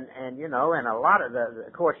and you know, and a lot of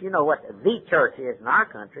of course, you know what the church is in our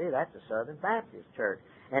country. That's the Southern Baptist Church,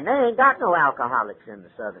 and they ain't got no alcoholics in the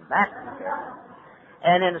Southern Baptist Church.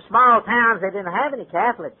 And in the small towns, they didn't have any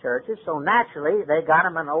Catholic churches, so naturally they got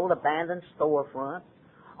them an old abandoned storefront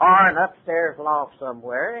or an upstairs loft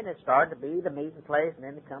somewhere, and it started to be the meeting place, and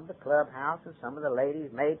then they come to the clubhouse, and some of the ladies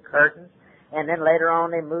made curtains, and then later on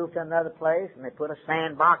they moved to another place, and they put a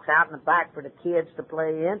sandbox out in the back for the kids to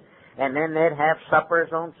play in, and then they'd have suppers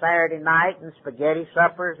on Saturday night, and spaghetti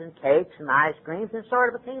suppers, and cakes, and ice creams, and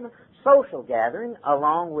sort of became a social gathering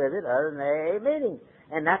along with it other than AA meetings.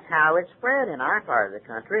 And that's how it spread in our part of the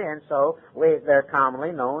country, and so they're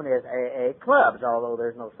commonly known as AA clubs, although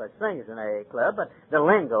there's no such thing as an AA club, but the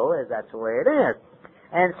lingo is that's the way it is.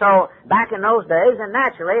 And so back in those days, and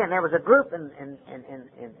naturally, and there was a group in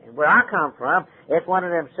where I come from, it's one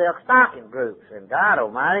of them silk stocking groups, and God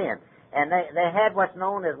Almighty, and they had what's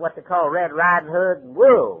known as what they call Red Riding Hood and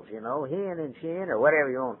Wolves, you know, hen and shin, or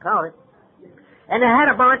whatever you want to call it. And they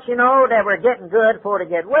had a bunch, you know, that were getting good before they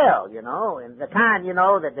get well, you know, and the kind, you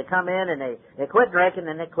know, that they come in and they quit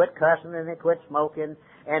drinking and they quit cussing and they quit smoking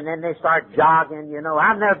and then they start jogging, you know.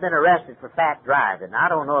 I've never been arrested for fat driving.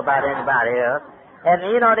 I don't know about anybody else.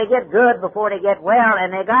 And, you know, they get good before they get well,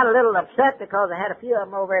 and they got a little upset because they had a few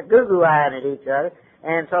of them over there goo-goo-eyeing at each other.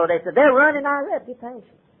 And so they said, they're ruining our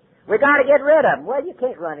reputation. We got to get rid of them. Well, you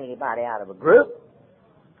can't run anybody out of a group,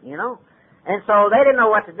 you know. And so they didn't know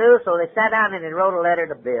what to do, so they sat down and they wrote a letter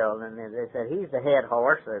to Bill, and they said, he's the head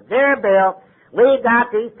horse. Said, Dear Bill, we got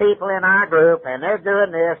these people in our group, and they're doing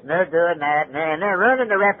this, and they're doing that, and they're ruining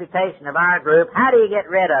the reputation of our group. How do you get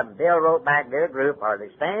rid of them? Bill wrote back, Dear group, are they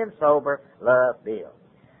staying sober? Love, Bill.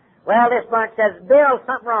 Well, this bunch says, Bill,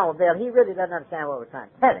 something wrong with Bill. He really doesn't understand what we're trying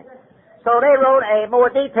to tell him. So they wrote a more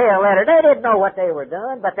detailed letter. They didn't know what they were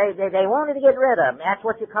doing, but they wanted to get rid of them. That's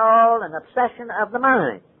what you call an obsession of the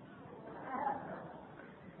mind.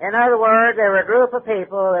 In other words, there were a group of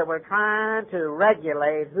people that were trying to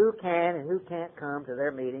regulate who can and who can't come to their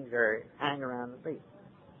meetings or hang around the feet.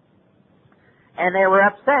 And they were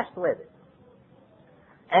obsessed with it.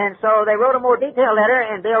 And so they wrote a more detailed letter,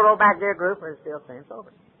 and Bill wrote back, Their group are still staying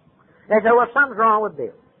sober. They said, well, something's wrong with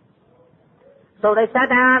Bill. So they sat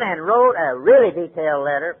down and wrote a really detailed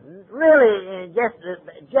letter, really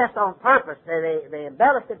just on purpose. They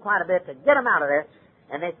embellished it quite a bit to get them out of there.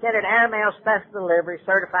 And they sent it airmail special delivery,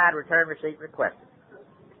 certified return receipt requested.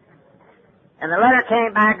 And the letter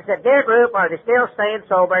came back and said, Dear group, are they still staying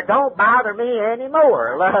sober? Don't bother me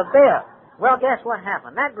anymore. Love, Bill. Well, guess what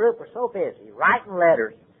happened? That group was so busy writing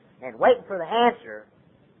letters and waiting for the answer,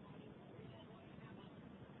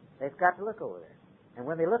 they forgot to look over there. And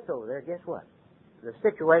when they looked over there, guess what? The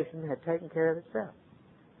situation had taken care of itself.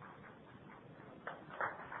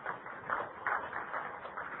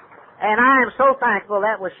 And I am so thankful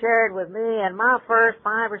that was shared with me in my first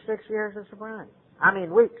 5 or 6 years of sobriety. I mean,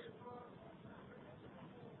 weeks.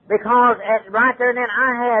 Because right there and then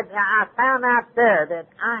I found out there that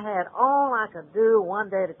I had all I could do one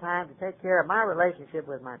day at a time to take care of my relationship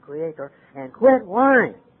with my Creator and quit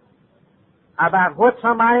worrying about what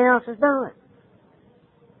somebody else is doing.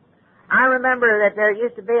 I remember that there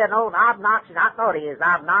used to be an old obnoxious, I thought he was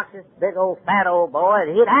obnoxious, big old fat old boy,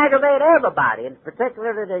 and he'd aggravate everybody, and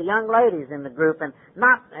particularly the young ladies in the group, and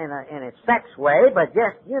not in a sex way, but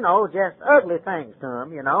just, you know, just ugly things to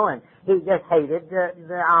them, you know, and he just hated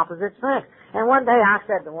the opposite sex. And one day I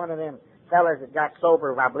said to one of them fellas that got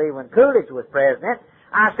sober, I believe, when Coolidge was president,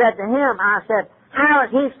 I said to him, how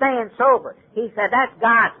is he staying sober? He said, that's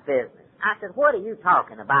God's business. I said, what are you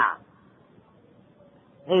talking about?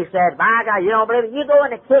 He said, by God, you don't believe it? You go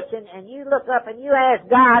in the kitchen and you look up and you ask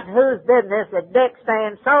God whose business that Dick's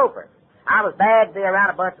staying sober. I was bad to be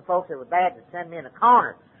around a bunch of folks that were bad to send me in the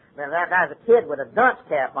corner. I was a kid with a dunce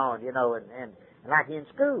cap on, you know, and like in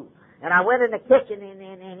school. And I went in the kitchen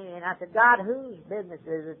and I said, God, whose business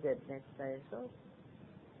is it that Dick stays sober?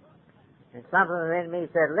 And something in me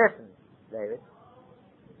said, listen, David,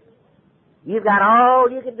 you've got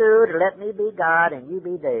all you can do to let me be God and you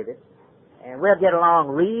be David. And we'll get along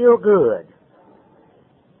real good.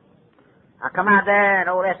 I come out there and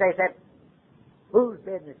old S.A. said, Whose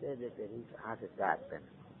business is it that he... I said, God's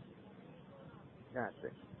business. God's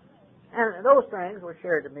business. And those things were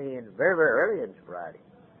shared to me in very, very early in sobriety,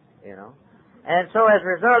 you know. And so as a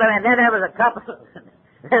result of it, and then there was a couple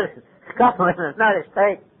in the United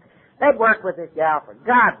States. They'd worked with this gal for,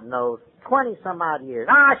 God knows, 20-some-odd years.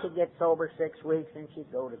 She'd get sober 6 weeks, and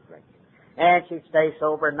she'd go to drinking. And she'd stay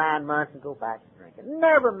sober 9 months and go back to drinking.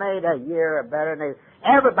 Never made a year or better. And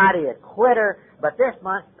everybody had quit her, but this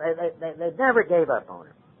month, they never gave up on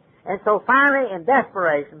her. And so finally, in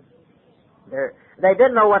desperation, they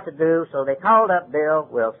didn't know what to do, so they called up Bill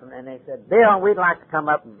Wilson, and they said, Bill, we'd like to come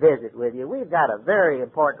up and visit with you. We've got a very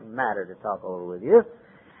important matter to talk over with you.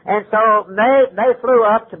 And so they flew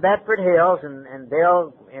up to Bedford Hills, and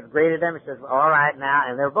Bill greeted them and says, all right now,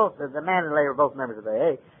 and they're both, the man and the lady were both members of the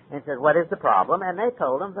AA, and said, what is the problem? And they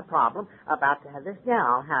told him the problem about this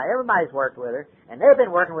gal, how everybody's worked with her, and they've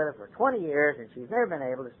been working with her for 20 years, and she's never been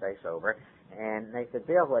able to stay sober. And they said,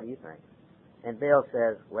 Bill, what do you think? And Bill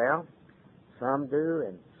says, well, some do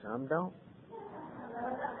and some don't.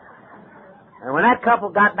 And when that couple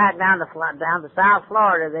got back down to South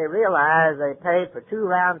Florida, they realized they paid for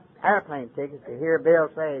 2-round airplane tickets to hear Bill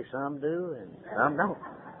say, some do and some don't.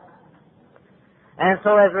 And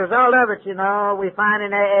so as a result of it, you know, we find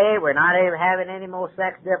in AA we're not even having any more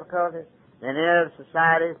sex difficulties than in other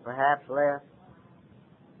societies, perhaps less,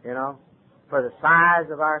 you know, for the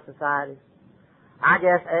size of our societies. I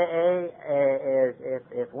guess AA is,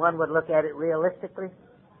 if one would look at it realistically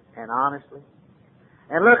and honestly,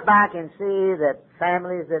 and look back and see that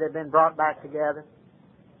families that have been brought back together,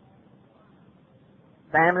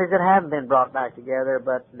 families that haven't been brought back together,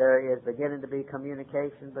 but there is beginning to be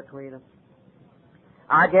communication between them.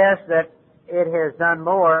 I guess that it has done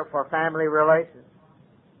more for family relations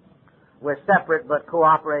with separate but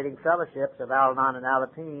cooperating fellowships of Al-Anon and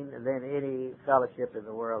Alateen than any fellowship in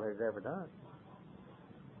the world has ever done.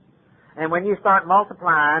 And when you start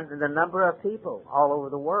multiplying the number of people all over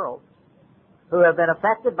the world who have been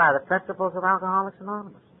affected by the principles of Alcoholics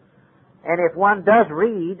Anonymous, and if one does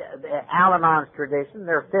read Al-Anon's tradition,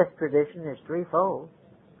 their fifth tradition is threefold,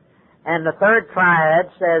 and the third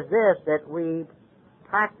triad says this, that we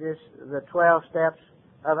practice the 12 steps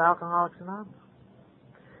of Alcoholics Anonymous.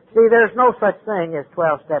 See, there's no such thing as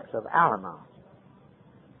 12 steps of Al-Anon.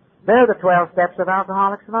 They're the 12 steps of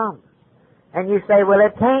Alcoholics Anonymous. And you say, well,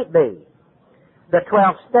 it can't be. The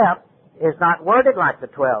 12th step is not worded like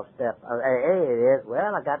the 12th step of AA. It is,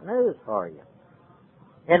 well, I got news for you.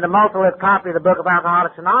 In the multi-lith copy of the Book of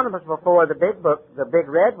Alcoholics Anonymous, before the big book, the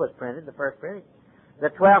Big Red was printed, the first printing,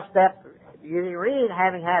 the 12th step, you read,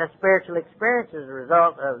 having had a spiritual experience as a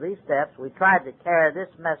result of these steps, we tried to carry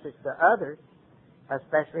this message to others,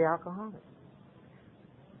 especially alcoholics,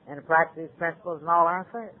 and to practice these principles in all our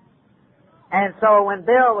affairs. And so when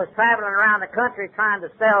Bill was traveling around the country trying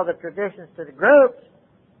to sell the traditions to the groups,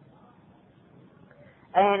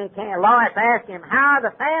 and Lois asked him, how are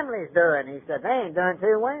the families doing? He said, they ain't doing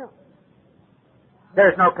too well.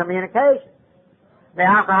 There's no communication. The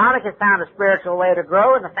alcoholic has found a spiritual way to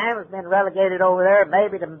grow, and the family's been relegated over there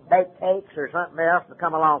maybe to bake cakes or something else to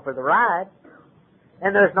come along for the ride.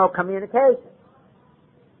 And there's no communication.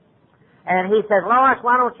 And he says, Lois,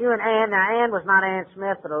 why don't you and Ann, now Ann was not Ann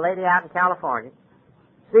Smith, but a lady out in California,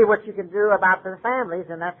 see what you can do about the families,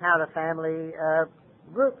 and that's how the family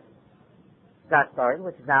group got started,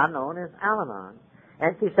 which is now known as Al-Anon.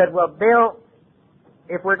 And she said, well, Bill,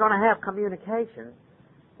 if we're going to have communication,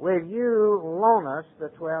 will you loan us the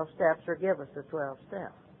 12 steps or give us the 12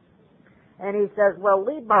 steps? And he says, well,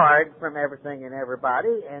 we borrowed from everything and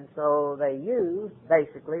everybody, and so they used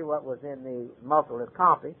basically what was in the multi-lith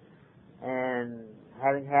copy, and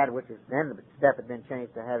having had, which is then the step had been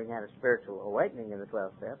changed to having had a spiritual awakening in the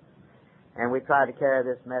 12 steps, and we tried to carry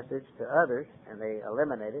this message to others, and they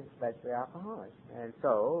eliminated, especially alcoholics. And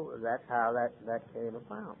so that's how that came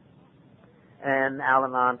about. And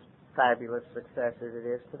Al-Anon's fabulous success as it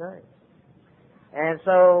is today. And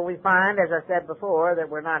so we find, as I said before, that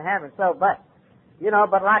we're not having so, but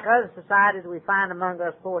like other societies, we find among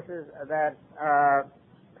us forces that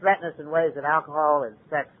threaten us in ways that alcohol and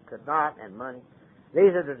sex could not, and money.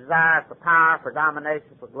 These are the desires for power, for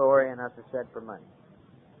domination, for glory, and as I said, for money.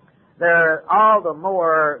 They're all the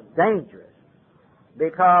more dangerous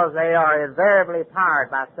because they are invariably powered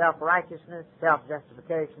by self-righteousness,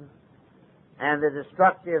 self-justification, and the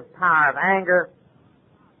destructive power of anger,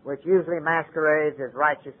 which usually masquerades as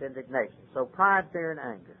righteous indignation. So pride, fear, and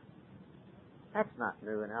anger. That's not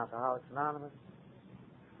new in Alcoholics Anonymous.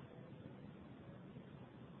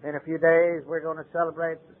 In a few days, we're going to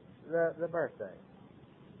celebrate the birthday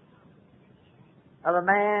of a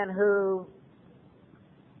man who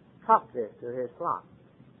taught this to his flock.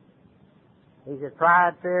 He said,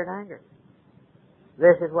 pride, fear, and anger.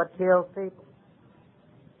 This is what kills people.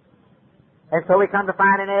 And so we come to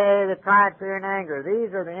find in AA that pride, fear, and anger,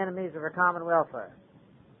 these are the enemies of our common welfare.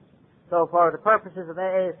 So for the purposes of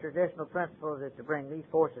AA's traditional principles is to bring these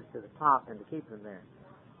forces to the top and to keep them there.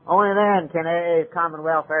 Only then can AA's common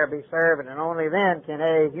welfare be served, and only then can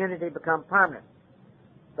AA's unity become permanent.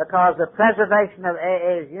 Because the preservation of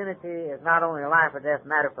AA's unity is not only a life or death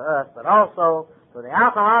matter for us, but also for the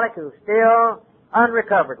alcoholic who's still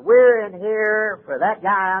unrecovered. We're in here for that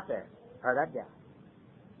guy out there, or that guy.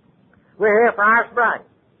 We're here for our sobriety.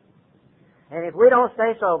 And if we don't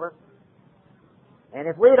stay sober, and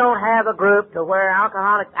if we don't have a group to where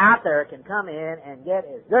alcoholics out there can come in and get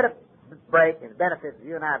as good a break and benefits as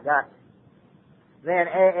you and I have got, then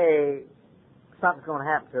AA, something's going to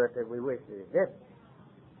happen to it that we wish that it didn't.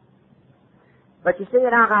 But you see,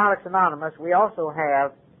 in Alcoholics Anonymous, we also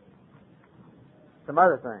have some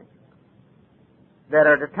other things that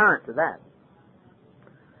are deterrent to that.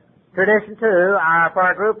 Tradition 2, for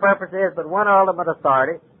our group purpose is but one ultimate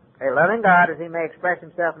authority, a loving God as he may express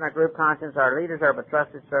himself in our group conscience. Our leaders are but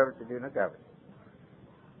trusted servants who do no governing.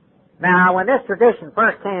 Now, when this tradition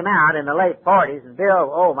first came out in the late 40s, and Bill,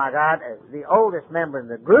 oh my God, the oldest member in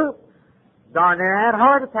the group, darn near had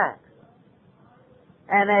heart attacks.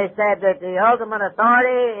 And they said that the ultimate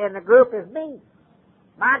authority in the group is me.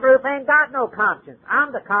 My group ain't got no conscience.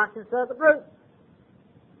 I'm the conscience of the group.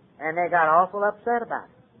 And they got awful upset about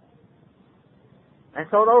it. And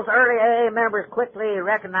so those early AA members quickly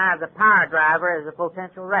recognized the power driver as a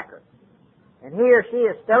potential wrecker. And he or she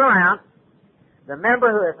is still around. The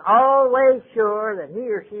member who is always sure that he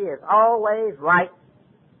or she is always right.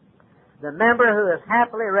 The member who is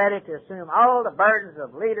happily ready to assume all the burdens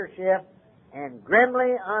of leadership and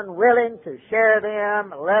grimly unwilling to share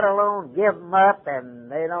them, let alone give them up,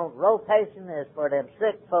 and they don't, rotation is for them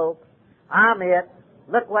sick folks. I'm it.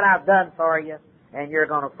 Look what I've done for you, and you're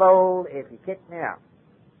going to fold if you kick me out.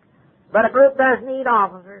 But a group does need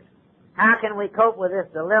officers. How can we cope with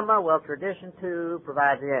this dilemma? Well, Tradition 2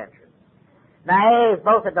 provides the answer. Now, AA is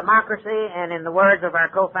both a democracy and, in the words of our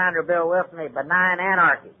co-founder Bill Wilson, a benign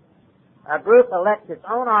anarchy. A group elects its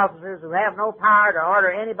own officers who have no power to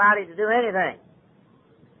order anybody to do anything.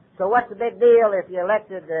 So what's the big deal if you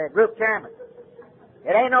elected the group chairman?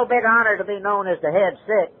 It ain't no big honor to be known as the head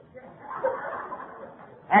sick.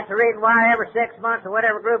 That's the reason why every 6 months or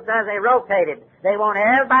whatever group does, they rotate it. They want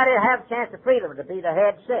everybody to have a chance of freedom to be the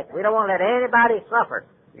head sick. We don't want to let anybody suffer,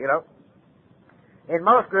 you know. In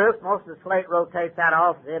most groups, most of the slate rotates out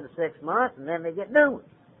of office every 6 months, and then they get new ones.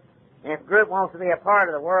 And if a group wants to be a part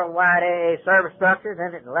of the worldwide AA service structure,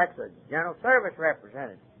 then it elects a general service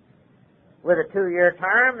representative with a 2-year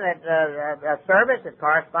term of service that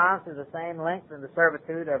corresponds to the same length and the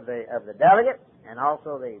servitude of the delegate, and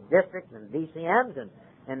also the district and DCMs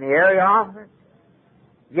and the area officers.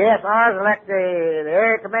 Yes, ours elect the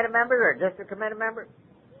area committee members or district committee members.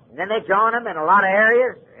 And then they join them in a lot of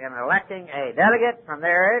areas in electing a delegate from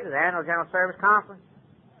their area to the annual general service conference.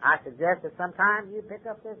 I suggest that sometime you pick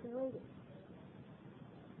up this and read it.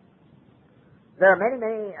 There are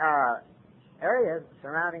many areas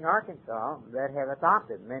surrounding Arkansas that have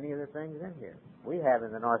adopted many of the things in here. We have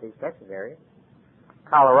in the Northeast Texas area.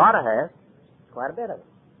 Colorado has quite a bit of it.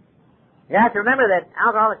 You have to remember that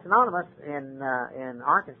Alcoholics Anonymous in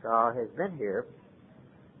Arkansas has been here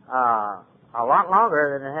a lot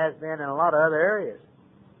longer than it has been in a lot of other areas,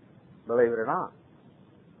 believe it or not.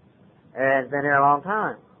 And it's been here a long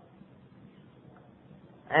time.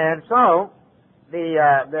 And so,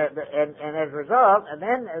 and as a result, and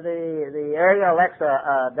then the area elects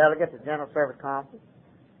a delegate to the General Service Conference.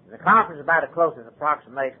 The conference is about the closest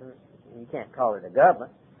approximation, you can't call it a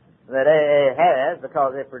government, that AA has,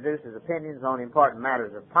 because it produces opinions on important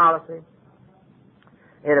matters of policy.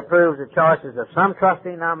 It approves the choices of some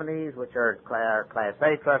trustee nominees, which are Class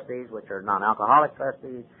A trustees, which are non-alcoholic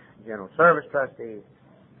trustees, General Service trustees,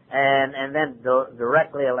 and then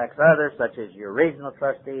directly elects others, such as your regional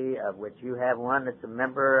trustee, of which you have one that's a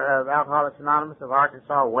member of Alcoholics Anonymous of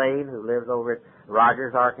Arkansas, Wayne, who lives over at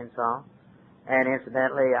Rogers, Arkansas. And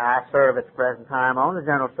incidentally, I serve at the present time on the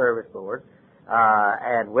General Service Board,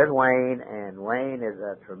 and with Wayne, and Wayne is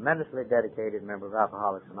a tremendously dedicated member of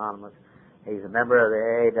Alcoholics Anonymous. He's a member of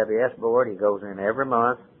the AAWS board. He goes in every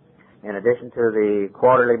month, in addition to the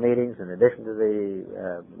quarterly meetings, in addition to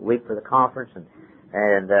the week for the conference, and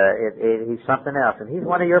he's something else. And he's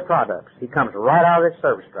one of your products. He comes right out of this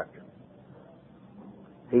service structure.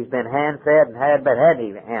 He's been hand-fed and hadn't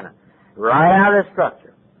he, Anna? Right out of this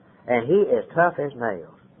structure. And he is tough as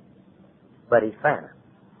nails. But he's fair.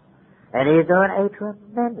 And he's doing a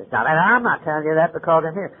tremendous job. And I'm not telling you that because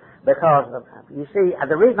I'm here. Because, you see,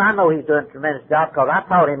 the reason I know he's doing a tremendous job is because I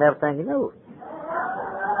taught him everything he knew.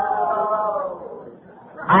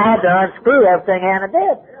 I had to unscrew everything Anna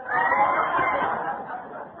did.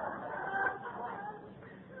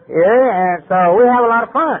 Yeah, and so we have a lot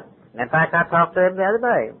of fun. In fact, I talked to him the other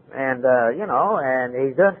day, and, and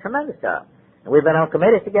he's doing a tremendous job. And we've been on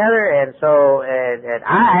committees together, and so, and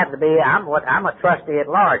I have to be, I'm a trustee at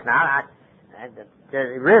large now.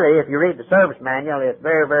 Really, if you read the service manual, it's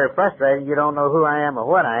very, very frustrating. You don't know who I am or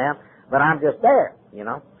what I am, but I'm just there,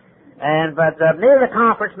 But neither the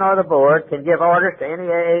conference nor the board can give orders to any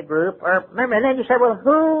AA group. Or remember, and then you say, well,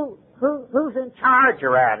 who's in charge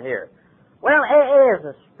around here? Well, AA is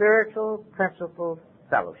a spiritual principled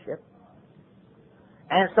fellowship,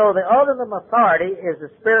 and so the ultimate authority is the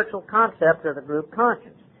spiritual concept of the group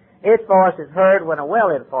conscience. Its voice is heard when a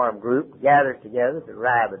well-informed group gathers together to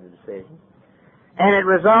arrive at a decision. And it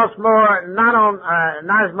results more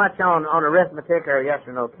not as much on arithmetic or yes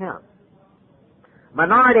or no count.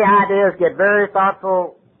 Minority ideas get very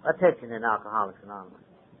thoughtful attention in Alcoholics Anonymous.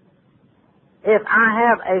 If I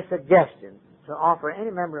have a suggestion to offer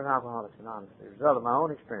any member of Alcoholics Anonymous as a result of my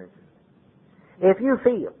own experiences, if you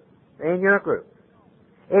feel in your group,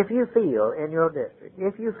 if you feel in your district,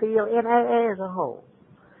 if you feel in AA as a whole,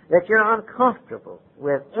 that you're uncomfortable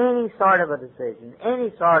with any sort of a decision,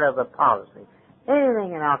 any sort of a policy,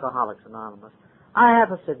 anything in Alcoholics Anonymous, I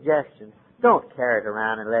have a suggestion. Don't carry it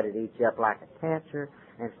around and let it eat you up like a cancer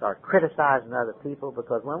and start criticizing other people,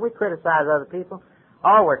 because when we criticize other people,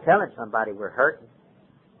 all we're telling somebody we're hurting.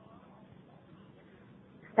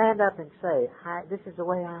 Stand up and say, this is the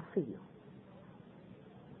way I feel.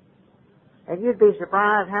 And you'd be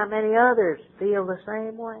surprised how many others feel the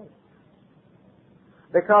same way.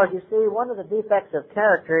 Because, you see, one of the defects of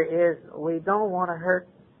character is we don't want to hurt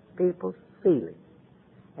people's feelings.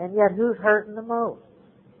 And yet, who's hurting the most?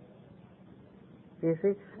 You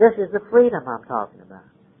see? This is the freedom I'm talking about.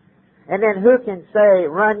 And then who can say,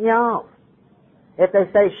 run you off? If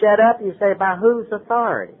they say, shut up, you say, by whose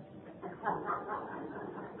authority?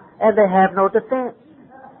 And they have no defense.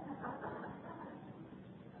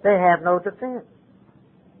 They have no defense.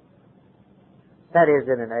 That is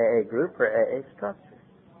in an AA group or AA structure.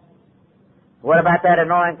 What about that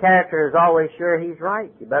annoying character who's always sure he's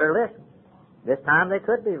right? You better listen. This time they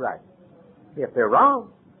could be right. If they're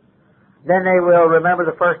wrong, then they will remember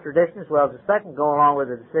the first tradition as well as the second, go along with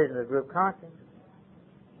the decision of the group conscience.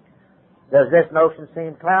 Does this notion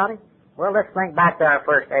seem cloudy? Well, let's think back to our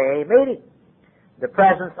first AA meeting. The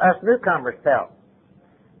presence us newcomers felt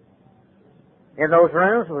in those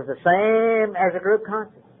rooms was the same as a group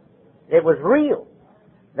conscience. It was real.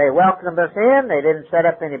 They welcomed us in. They didn't set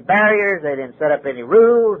up any barriers. They didn't set up any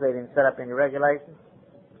rules. They didn't set up any regulations.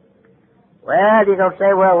 Well, you're going to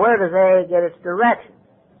say, well, where does AA get its direction?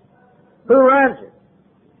 Who runs it?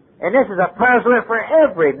 And this is a puzzler for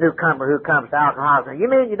every newcomer who comes to Alcoholics. You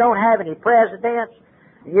mean you don't have any presidents?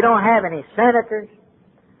 You don't have any senators?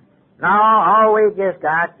 No, all we just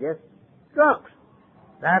got drunks.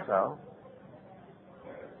 That's all.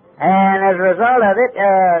 And as a result of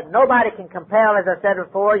it, nobody can compel, as I said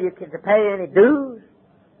before, you can pay any dues.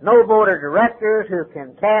 No board of directors who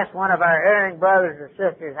can cast one of our erring brothers or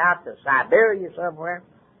sisters out to Siberia somewhere.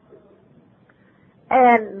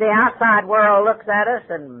 And the outside world looks at us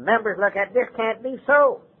and members look at this can't be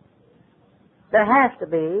so. There has to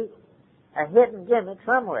be a hidden gimmick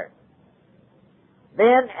somewhere.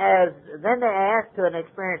 Then they ask to an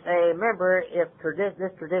experienced AA member if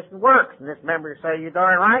this tradition works, and this member say, you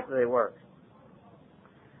darn right that it works.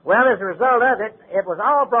 Well, as a result of it, it was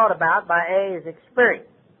all brought about by AA's experience.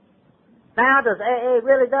 Now, does AA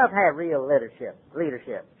really have real leadership?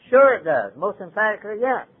 Sure it does. Most emphatically,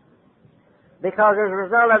 yes. Because as a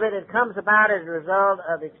result of it, it comes about as a result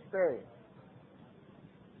of experience.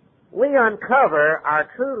 We uncover our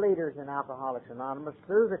true leaders in Alcoholics Anonymous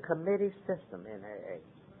through the committee system in AA.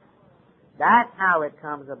 That's how it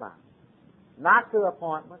comes about. Not through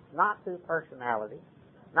appointments, not through personality,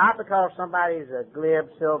 not because somebody's a glib,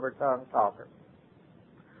 silver-tongued talker.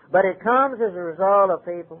 But it comes as a result of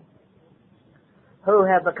people who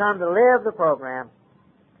have become to live the program,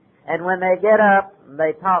 and when they get up,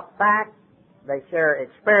 they talk facts, they share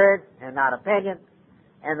experience and not opinion,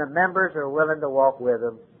 and the members are willing to walk with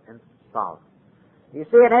them and follow. You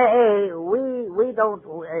see, in AA, we don't,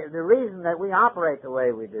 the reason that we operate the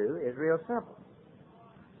way we do is real simple.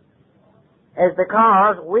 It's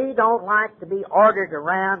because we don't like to be ordered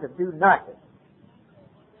around to do nothing.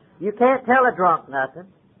 You can't tell a drunk nothing.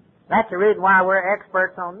 That's the reason why we're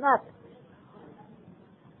experts on nothing.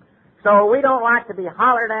 So we don't like to be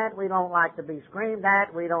hollered at, we don't like to be screamed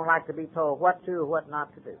at, we don't like to be told what to or what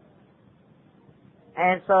not to do.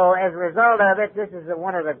 And so as a result of it, this is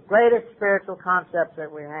one of the greatest spiritual concepts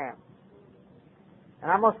that we have. And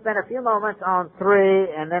I'm going to spend a few moments on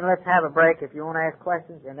 3, and then let's have a break if you want to ask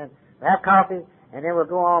questions, and then we'll have coffee, and then we'll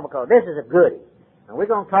go on, because this is a goodie. And we're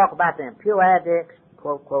going to talk about them pure addicts,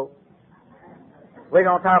 quote, quote. We're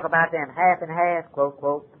going to talk about them half and half, quote,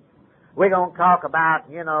 quote. We're going to talk about,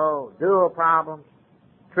 dual problems,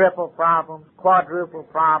 triple problems, quadruple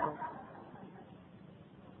problems.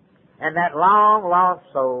 And that long-lost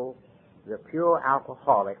soul, the pure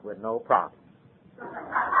alcoholic with no problem.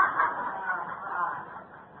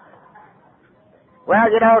 Well,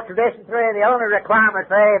 tradition 3, the only requirement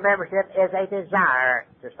for AA membership is a desire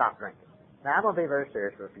to stop drinking. Now, I'm going to be very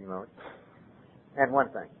serious for a few moments. And one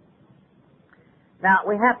thing. Now,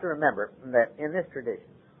 we have to remember that in this tradition,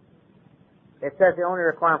 it says the only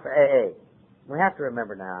requirement for AA. We have to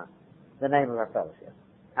remember now the name of our fellowship,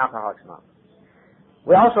 Alcoholics Anonymous.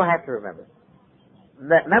 We also have to remember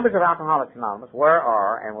that members of Alcoholics Anonymous were,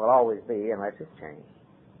 are, and will always be, unless it's changed,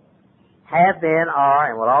 have been, are,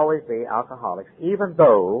 and will always be alcoholics, even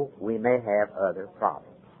though we may have other problems.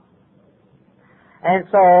 And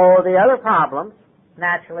so the other problems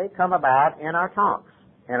naturally come about in our talks,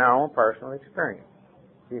 in our own personal experience.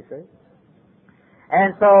 You see?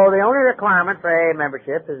 And so the only requirement for AA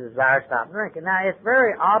membership is a desire to stop drinking. Now, it's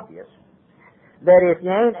very obvious that if you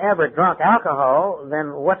ain't ever drunk alcohol,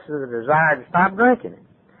 then what's the desire to stop drinking it?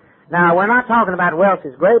 Now, we're not talking about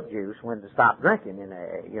Welch's grape juice when to stop drinking in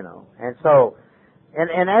AA, And so, in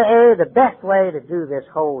AA, the best way to do this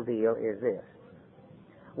whole deal is this.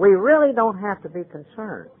 We really don't have to be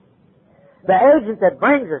concerned. The agent that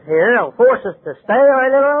brings us here will force us to stay or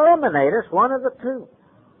it'll eliminate us, one of the two.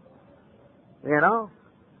 And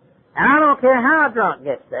I don't care how drunk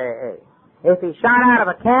gets to AA. If he's shot out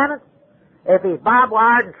of a cannon, if he's barbed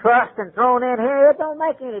wired and trussed and thrown in here, it don't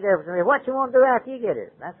make any difference to me. What you want to do after you get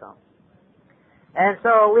it, that's all. And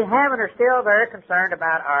so we haven't are still very concerned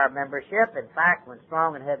about our membership. In fact, when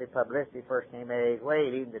strong and heavy publicity first came AA's way,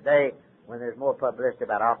 and even today, when there's more publicity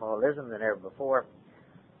about alcoholism than ever before,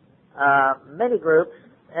 many groups,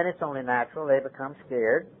 and it's only natural, they become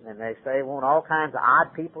scared, and they say, won't all kinds of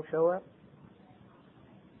odd people show up?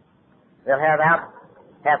 They'll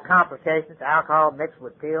have complications, alcohol mixed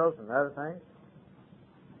with pills and other things.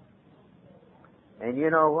 And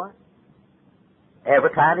you know what?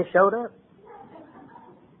 Every kind has showed up.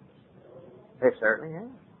 They certainly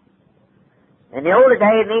have. In the older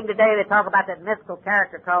days, and even today, they talk about that mythical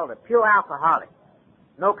character called a pure alcoholic.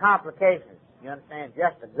 No complications. You understand?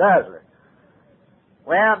 Just a guzzler.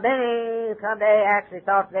 Well, many who come to AA actually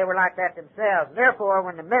thought they were like that themselves. Therefore,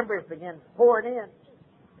 when the members begin pouring in,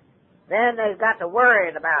 then they've got to worry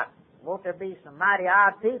about, won't there be some mighty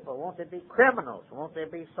odd people? Won't there be criminals? Won't there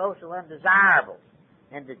be social undesirables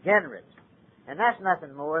and degenerates? And that's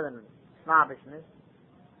nothing more than snobbishness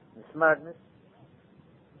and smugness,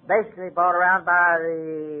 basically brought around by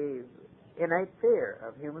the innate fear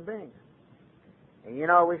of human beings. And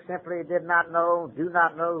we simply do not know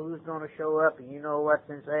who's going to show up. And you know what,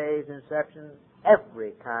 since AA's inception,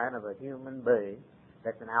 every kind of a human being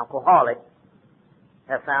that's an alcoholic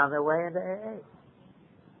have found their way into AA.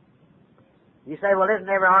 You say, well, isn't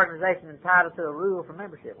every organization entitled to a rule for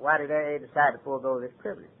membership? Why did AA decide to forego this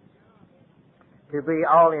privilege? To be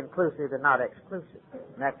all-inclusive and not exclusive.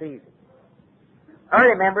 And that's easy.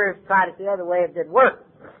 Early members tried it the other way. It didn't work.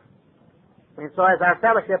 And so as our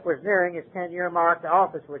fellowship was nearing its 10-year mark, the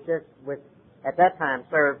office, which at that time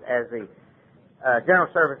served as the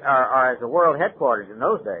general service, or as the world headquarters in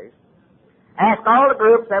those days, asked all the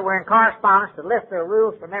groups that were in correspondence to list their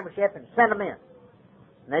rules for membership and send them in.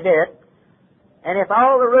 And they did. And if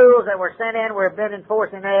all the rules that were sent in were been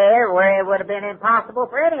enforced in AA, where it would have been impossible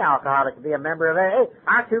for any alcoholic to be a member of AA.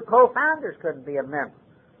 Our 2 co-founders couldn't be a member,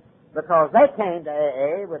 because they came to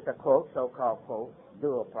AA with the quote, so-called quote,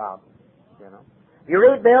 dual problem. You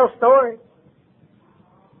read Bill's story,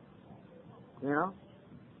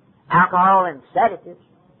 alcohol and sedatives,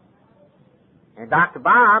 and Dr.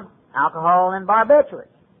 Bob, alcohol and barbiturates.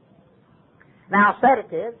 Now,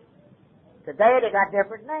 sedatives, today they got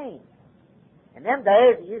different names. In them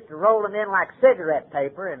days, you used to roll them in like cigarette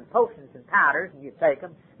paper and potions and powders, and you'd take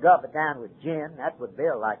them, gulp it down with gin. That's what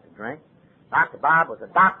Bill liked to drink. Dr. Bob was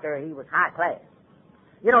a doctor. He was high class.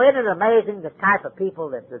 Isn't it amazing the type of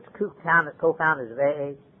people that's co-founders of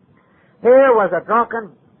AA? Here was a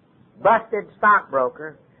drunken, busted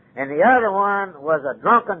stockbroker, and the other one was a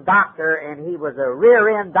drunken doctor, and he was a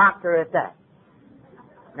rear-end doctor at that.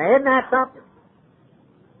 Now, isn't that something?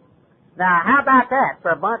 Now, how about that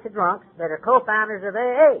for a bunch of drunks that are co-founders of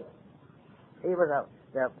AA? He was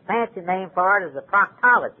the fancy name for it is a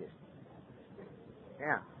proctologist.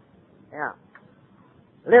 Yeah.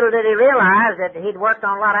 Little did he realize that he'd worked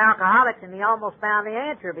on a lot of alcoholics, and he almost found the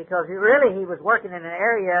answer, because he was working in an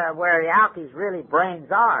area where the alkies really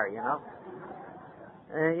brains are,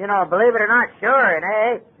 believe it or not, sure, in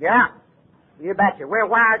AA, yeah, you betcha. We're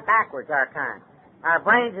wired backwards, our kind. Our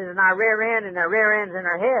brains is in our rear end, and our rear end's in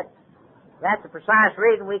our head. That's the precise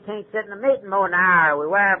reason we can't sit in a meeting more than an hour. We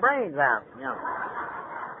wear our brains out,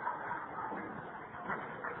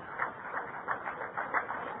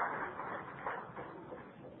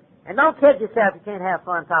 And don't kid yourself, you can't have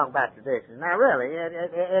fun talking about traditions. Now, really,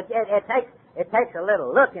 it takes a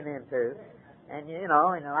little looking into, and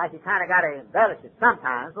like you kind of got to embellish it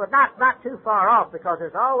sometimes, but not too far off, because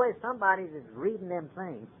there's always somebody that's reading them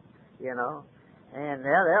things, and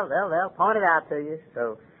they'll point it out to you.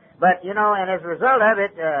 So, but and as a result of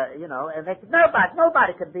it, and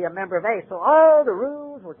nobody could be a member of A. So all the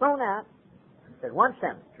rules were thrown out. There's one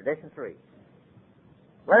sentence, tradition 3.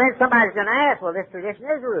 Well, then somebody's going to ask, well, this tradition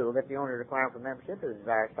is a rule that the only requirement for membership is a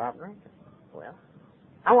desire to stop drinking. Well,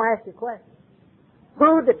 I want to ask you a question.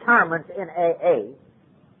 Who determines in AA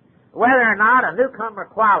whether or not a newcomer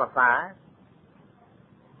qualifies,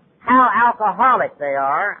 how alcoholic they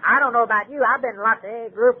are? I don't know about you. I've been in lots of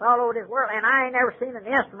AA groups all over this world, and I ain't never seen an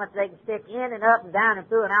instrument they can stick in and up and down and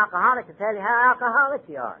through an alcoholic to tell you how alcoholic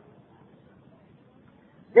you are.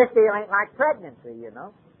 This deal ain't like pregnancy,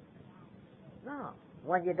 No.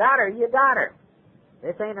 When you got her, you got her.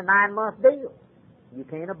 This ain't a 9-month deal. You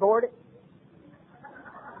can't abort it.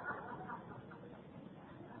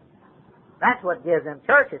 That's what gives them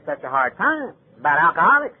churches such a hard time about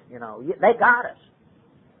alcoholics. They got us.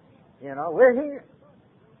 We're here.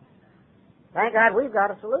 Thank God we've got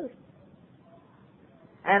a solution.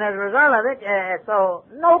 And as a result of it, so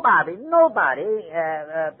nobody, in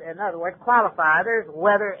other words, qualifiers,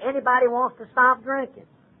 whether anybody wants to stop drinking.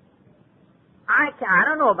 I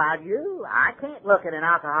don't know about you. I can't look at an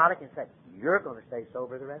alcoholic and say, you're going to stay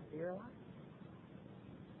sober the rest of your life.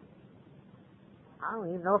 I don't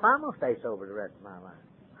even know if I'm going to stay sober the rest of my life.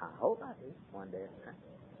 I hope I do one day at a time.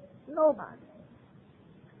 Nobody.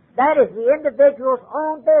 That is the individual's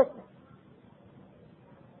own business.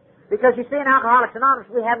 Because you see, in Alcoholics Anonymous,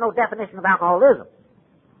 we have no definition of alcoholism.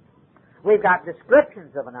 We've got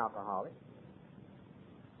descriptions of an alcoholic.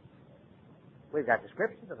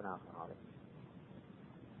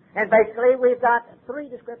 And basically, we've got 3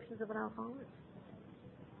 descriptions of an alcoholic.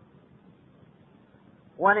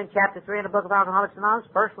 One in chapter 3 in the book of Alcoholics Anonymous.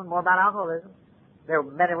 First one, more about alcoholism. There are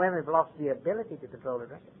men and women who've lost the ability to control their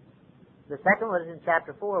drinking. The second one is in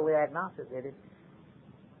chapter 4. We agnostic did it.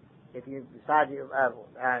 If you decide you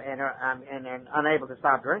and are unable to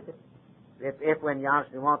stop drinking, if when you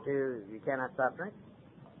honestly want to, you cannot stop drinking.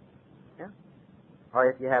 Yeah. Or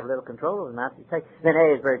if you have little control over the amount you take. Then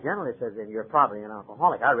A is very general. It says that you're probably an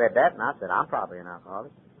alcoholic. I read that and I said, I'm probably an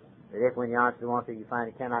alcoholic. That if when you honestly want to, you find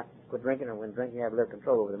you cannot quit drinking, or when drinking you have little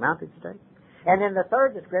control over the amount that you take. And then the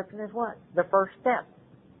third description is what? The first step.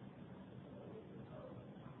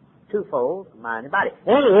 Twofold, mind and body.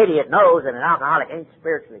 Any idiot knows that an alcoholic ain't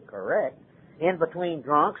spiritually correct in between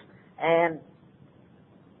drunks and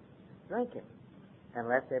drinking,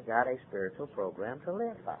 unless they've got a spiritual program to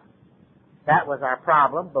live by. That was our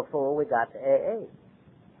problem before we got to AA.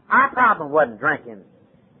 Our problem wasn't drinking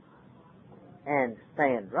and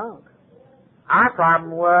staying drunk. Our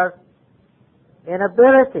problem was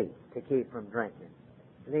inability to keep from drinking.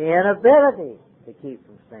 The inability to keep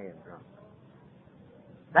from staying drunk.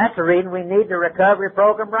 That's the reason we need the recovery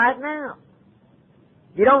program right now.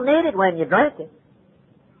 You don't need it when you're drinking.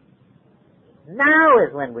 Now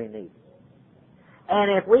is when we need it.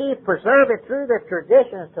 And if we preserve it through the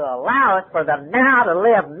traditions to allow it for the now to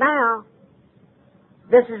live now,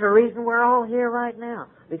 this is the reason we're all here right now.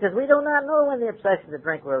 Because we do not know when the obsession to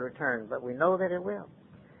drink will return, but we know that it will.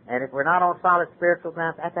 And if we're not on solid spiritual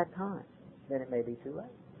grounds at that time, then it may be too late.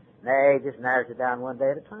 Nay, just narrows it down one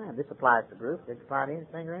day at a time. This applies to groups. This applies to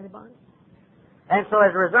anything or anybody. And so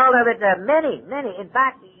as a result of it, many, in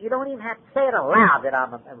fact, you don't even have to say it aloud that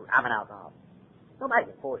I'm an alcoholic. Nobody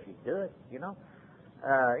can force you to do it,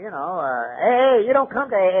 AA, you don't come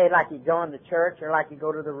to AA like you join the church or like you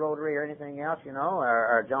go to the Rotary or anything else,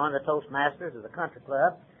 or join the Toastmasters or the country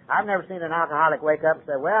club. I've never seen an alcoholic wake up and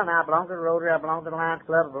say, well, now I belong to the Rotary, I belong to the Lions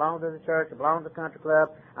Club, I belong to the church, I belong to the country club,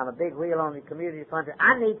 I'm a big wheel on the community fund.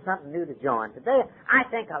 I need something new to join. Today, I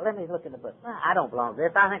think, let me look in the book. I don't belong to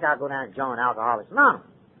this. I think I'll go down and join Alcoholics Anonymous.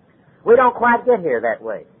 We don't quite get here that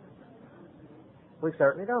way. We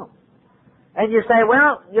certainly don't. And you say,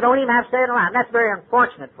 well, you don't even have to stay in the line. That's very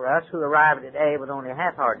unfortunate for us who arrive at AA with only a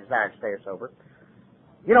half-hearted desire to stay sober.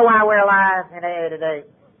 You know why we're alive in AA today?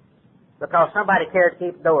 Because somebody cared to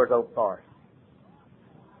keep the doors open for us.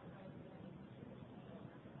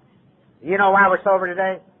 You know why we're sober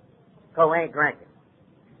today? Because we ain't drinking.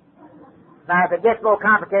 Now, if it gets more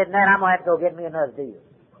complicated than that, I'm going to have to go get me another deal.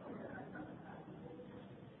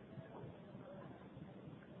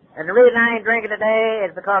 And the reason I ain't drinking today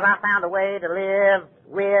is because I found a way to live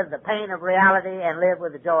with the pain of reality and live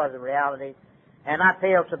with the joys of reality and not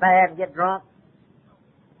feel so bad and get drunk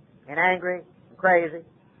and angry and crazy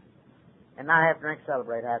and not have to drink to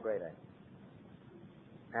celebrate how great I am.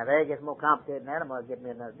 Now, if it gets more complicated than that, I'm going to get me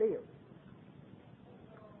another deal.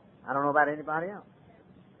 I don't know about anybody else.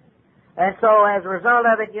 And so, as a result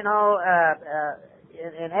of it, in AA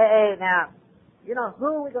now, who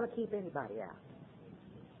are we going to keep anybody out?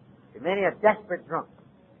 Many are desperate drunks.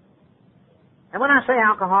 And when I say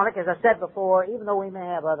alcoholic, as I said before, even though we may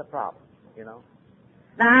have other problems, Now,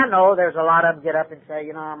 I know there's a lot of them get up and say,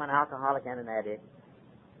 I'm an alcoholic and an addict.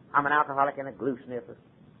 I'm an alcoholic and a glue sniffer.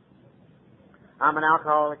 I'm an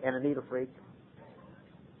alcoholic and a needle freak.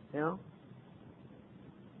 And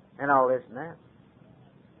all this and that.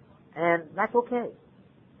 And that's okay.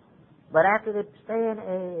 But after they stay in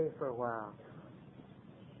AA for a while,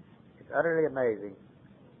 it's utterly amazing.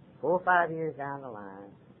 4 or 5 years down the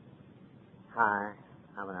line, hi,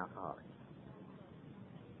 I'm an alcoholic.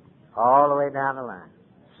 All the way down the line.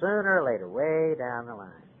 Sooner or later, way down the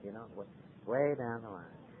line, way down the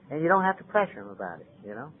line. And you don't have to pressure them about it,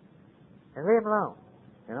 And leave them alone,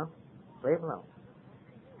 leave them alone.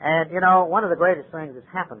 And, one of the greatest things that's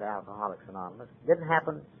happened to Alcoholics Anonymous didn't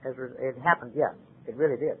happen it happened yet. It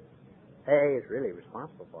really did. AA is really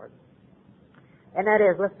responsible for it. And that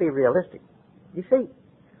is, let's be realistic. You see,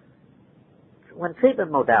 when treatment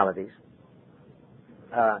modalities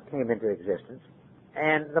came into existence,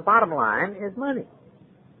 and the bottom line is money.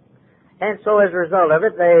 And so as a result of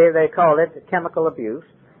it, they called it chemical abuse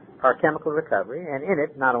or chemical recovery, and in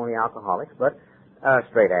it, not only alcoholics, but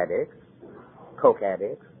straight addicts, coke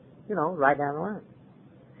addicts, right down the line.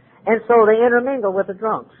 And so they intermingle with the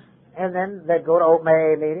drunks, and then they'd go to open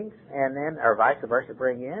AA meetings, and then, or vice versa,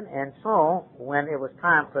 bring in, and so when it was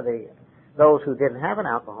time for those who didn't have an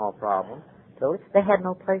alcohol problem, so they had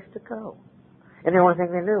no place to go. And the only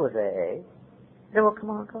thing they knew was AA. They said, well,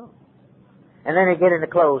 come on, go. And then they get into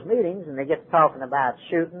closed meetings, and they get talking about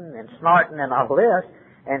shooting and snorting and all this,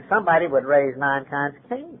 and somebody would raise 9 kinds of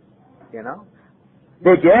Cain,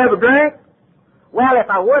 Did you ever drink? Well, if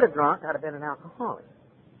I would have drunk, I'd have been an alcoholic.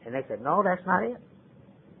 And they said, no, that's not it.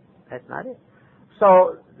 That's not it.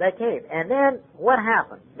 So they came. And then what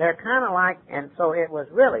happened? They're kind of like, and so it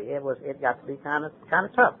got to be kind of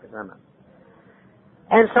tough for them.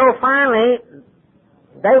 And so finally,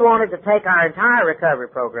 they wanted to take our entire recovery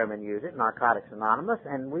program and use it, Narcotics Anonymous,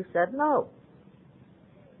 and we said no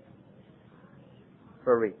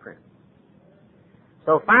for reprint.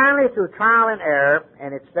 So finally, through trial and error,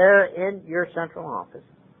 and it's there in your central office,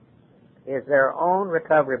 is their own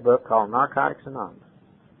recovery book called Narcotics Anonymous.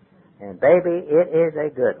 And baby, it is a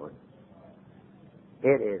good one.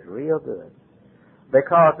 It is real good.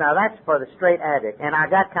 Because now that's for the straight addict, and I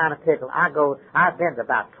got kind of tickled. I've been to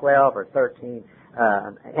about 12 or 13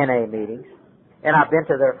 NA meetings, and I've been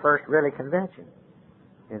to their first really convention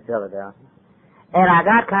in Philadelphia. And I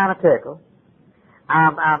got kind of tickled.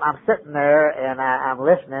 I'm sitting there and I'm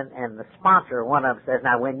listening, and the sponsor, one of them, says,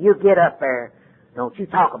 "Now, when you get up there, don't you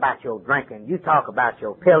talk about your drinking. You talk about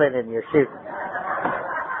your pilling and your shooting."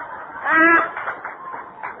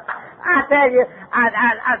 I tell you,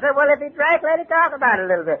 I said, well, if he drank, let him talk about it a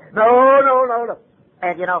little bit. No.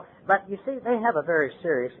 And, but you see, they have a very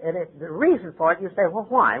serious, and the reason for it, you say, well,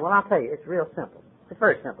 why? Well, I'll tell you, it's real simple. It's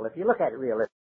very simple. If you look at it realistically.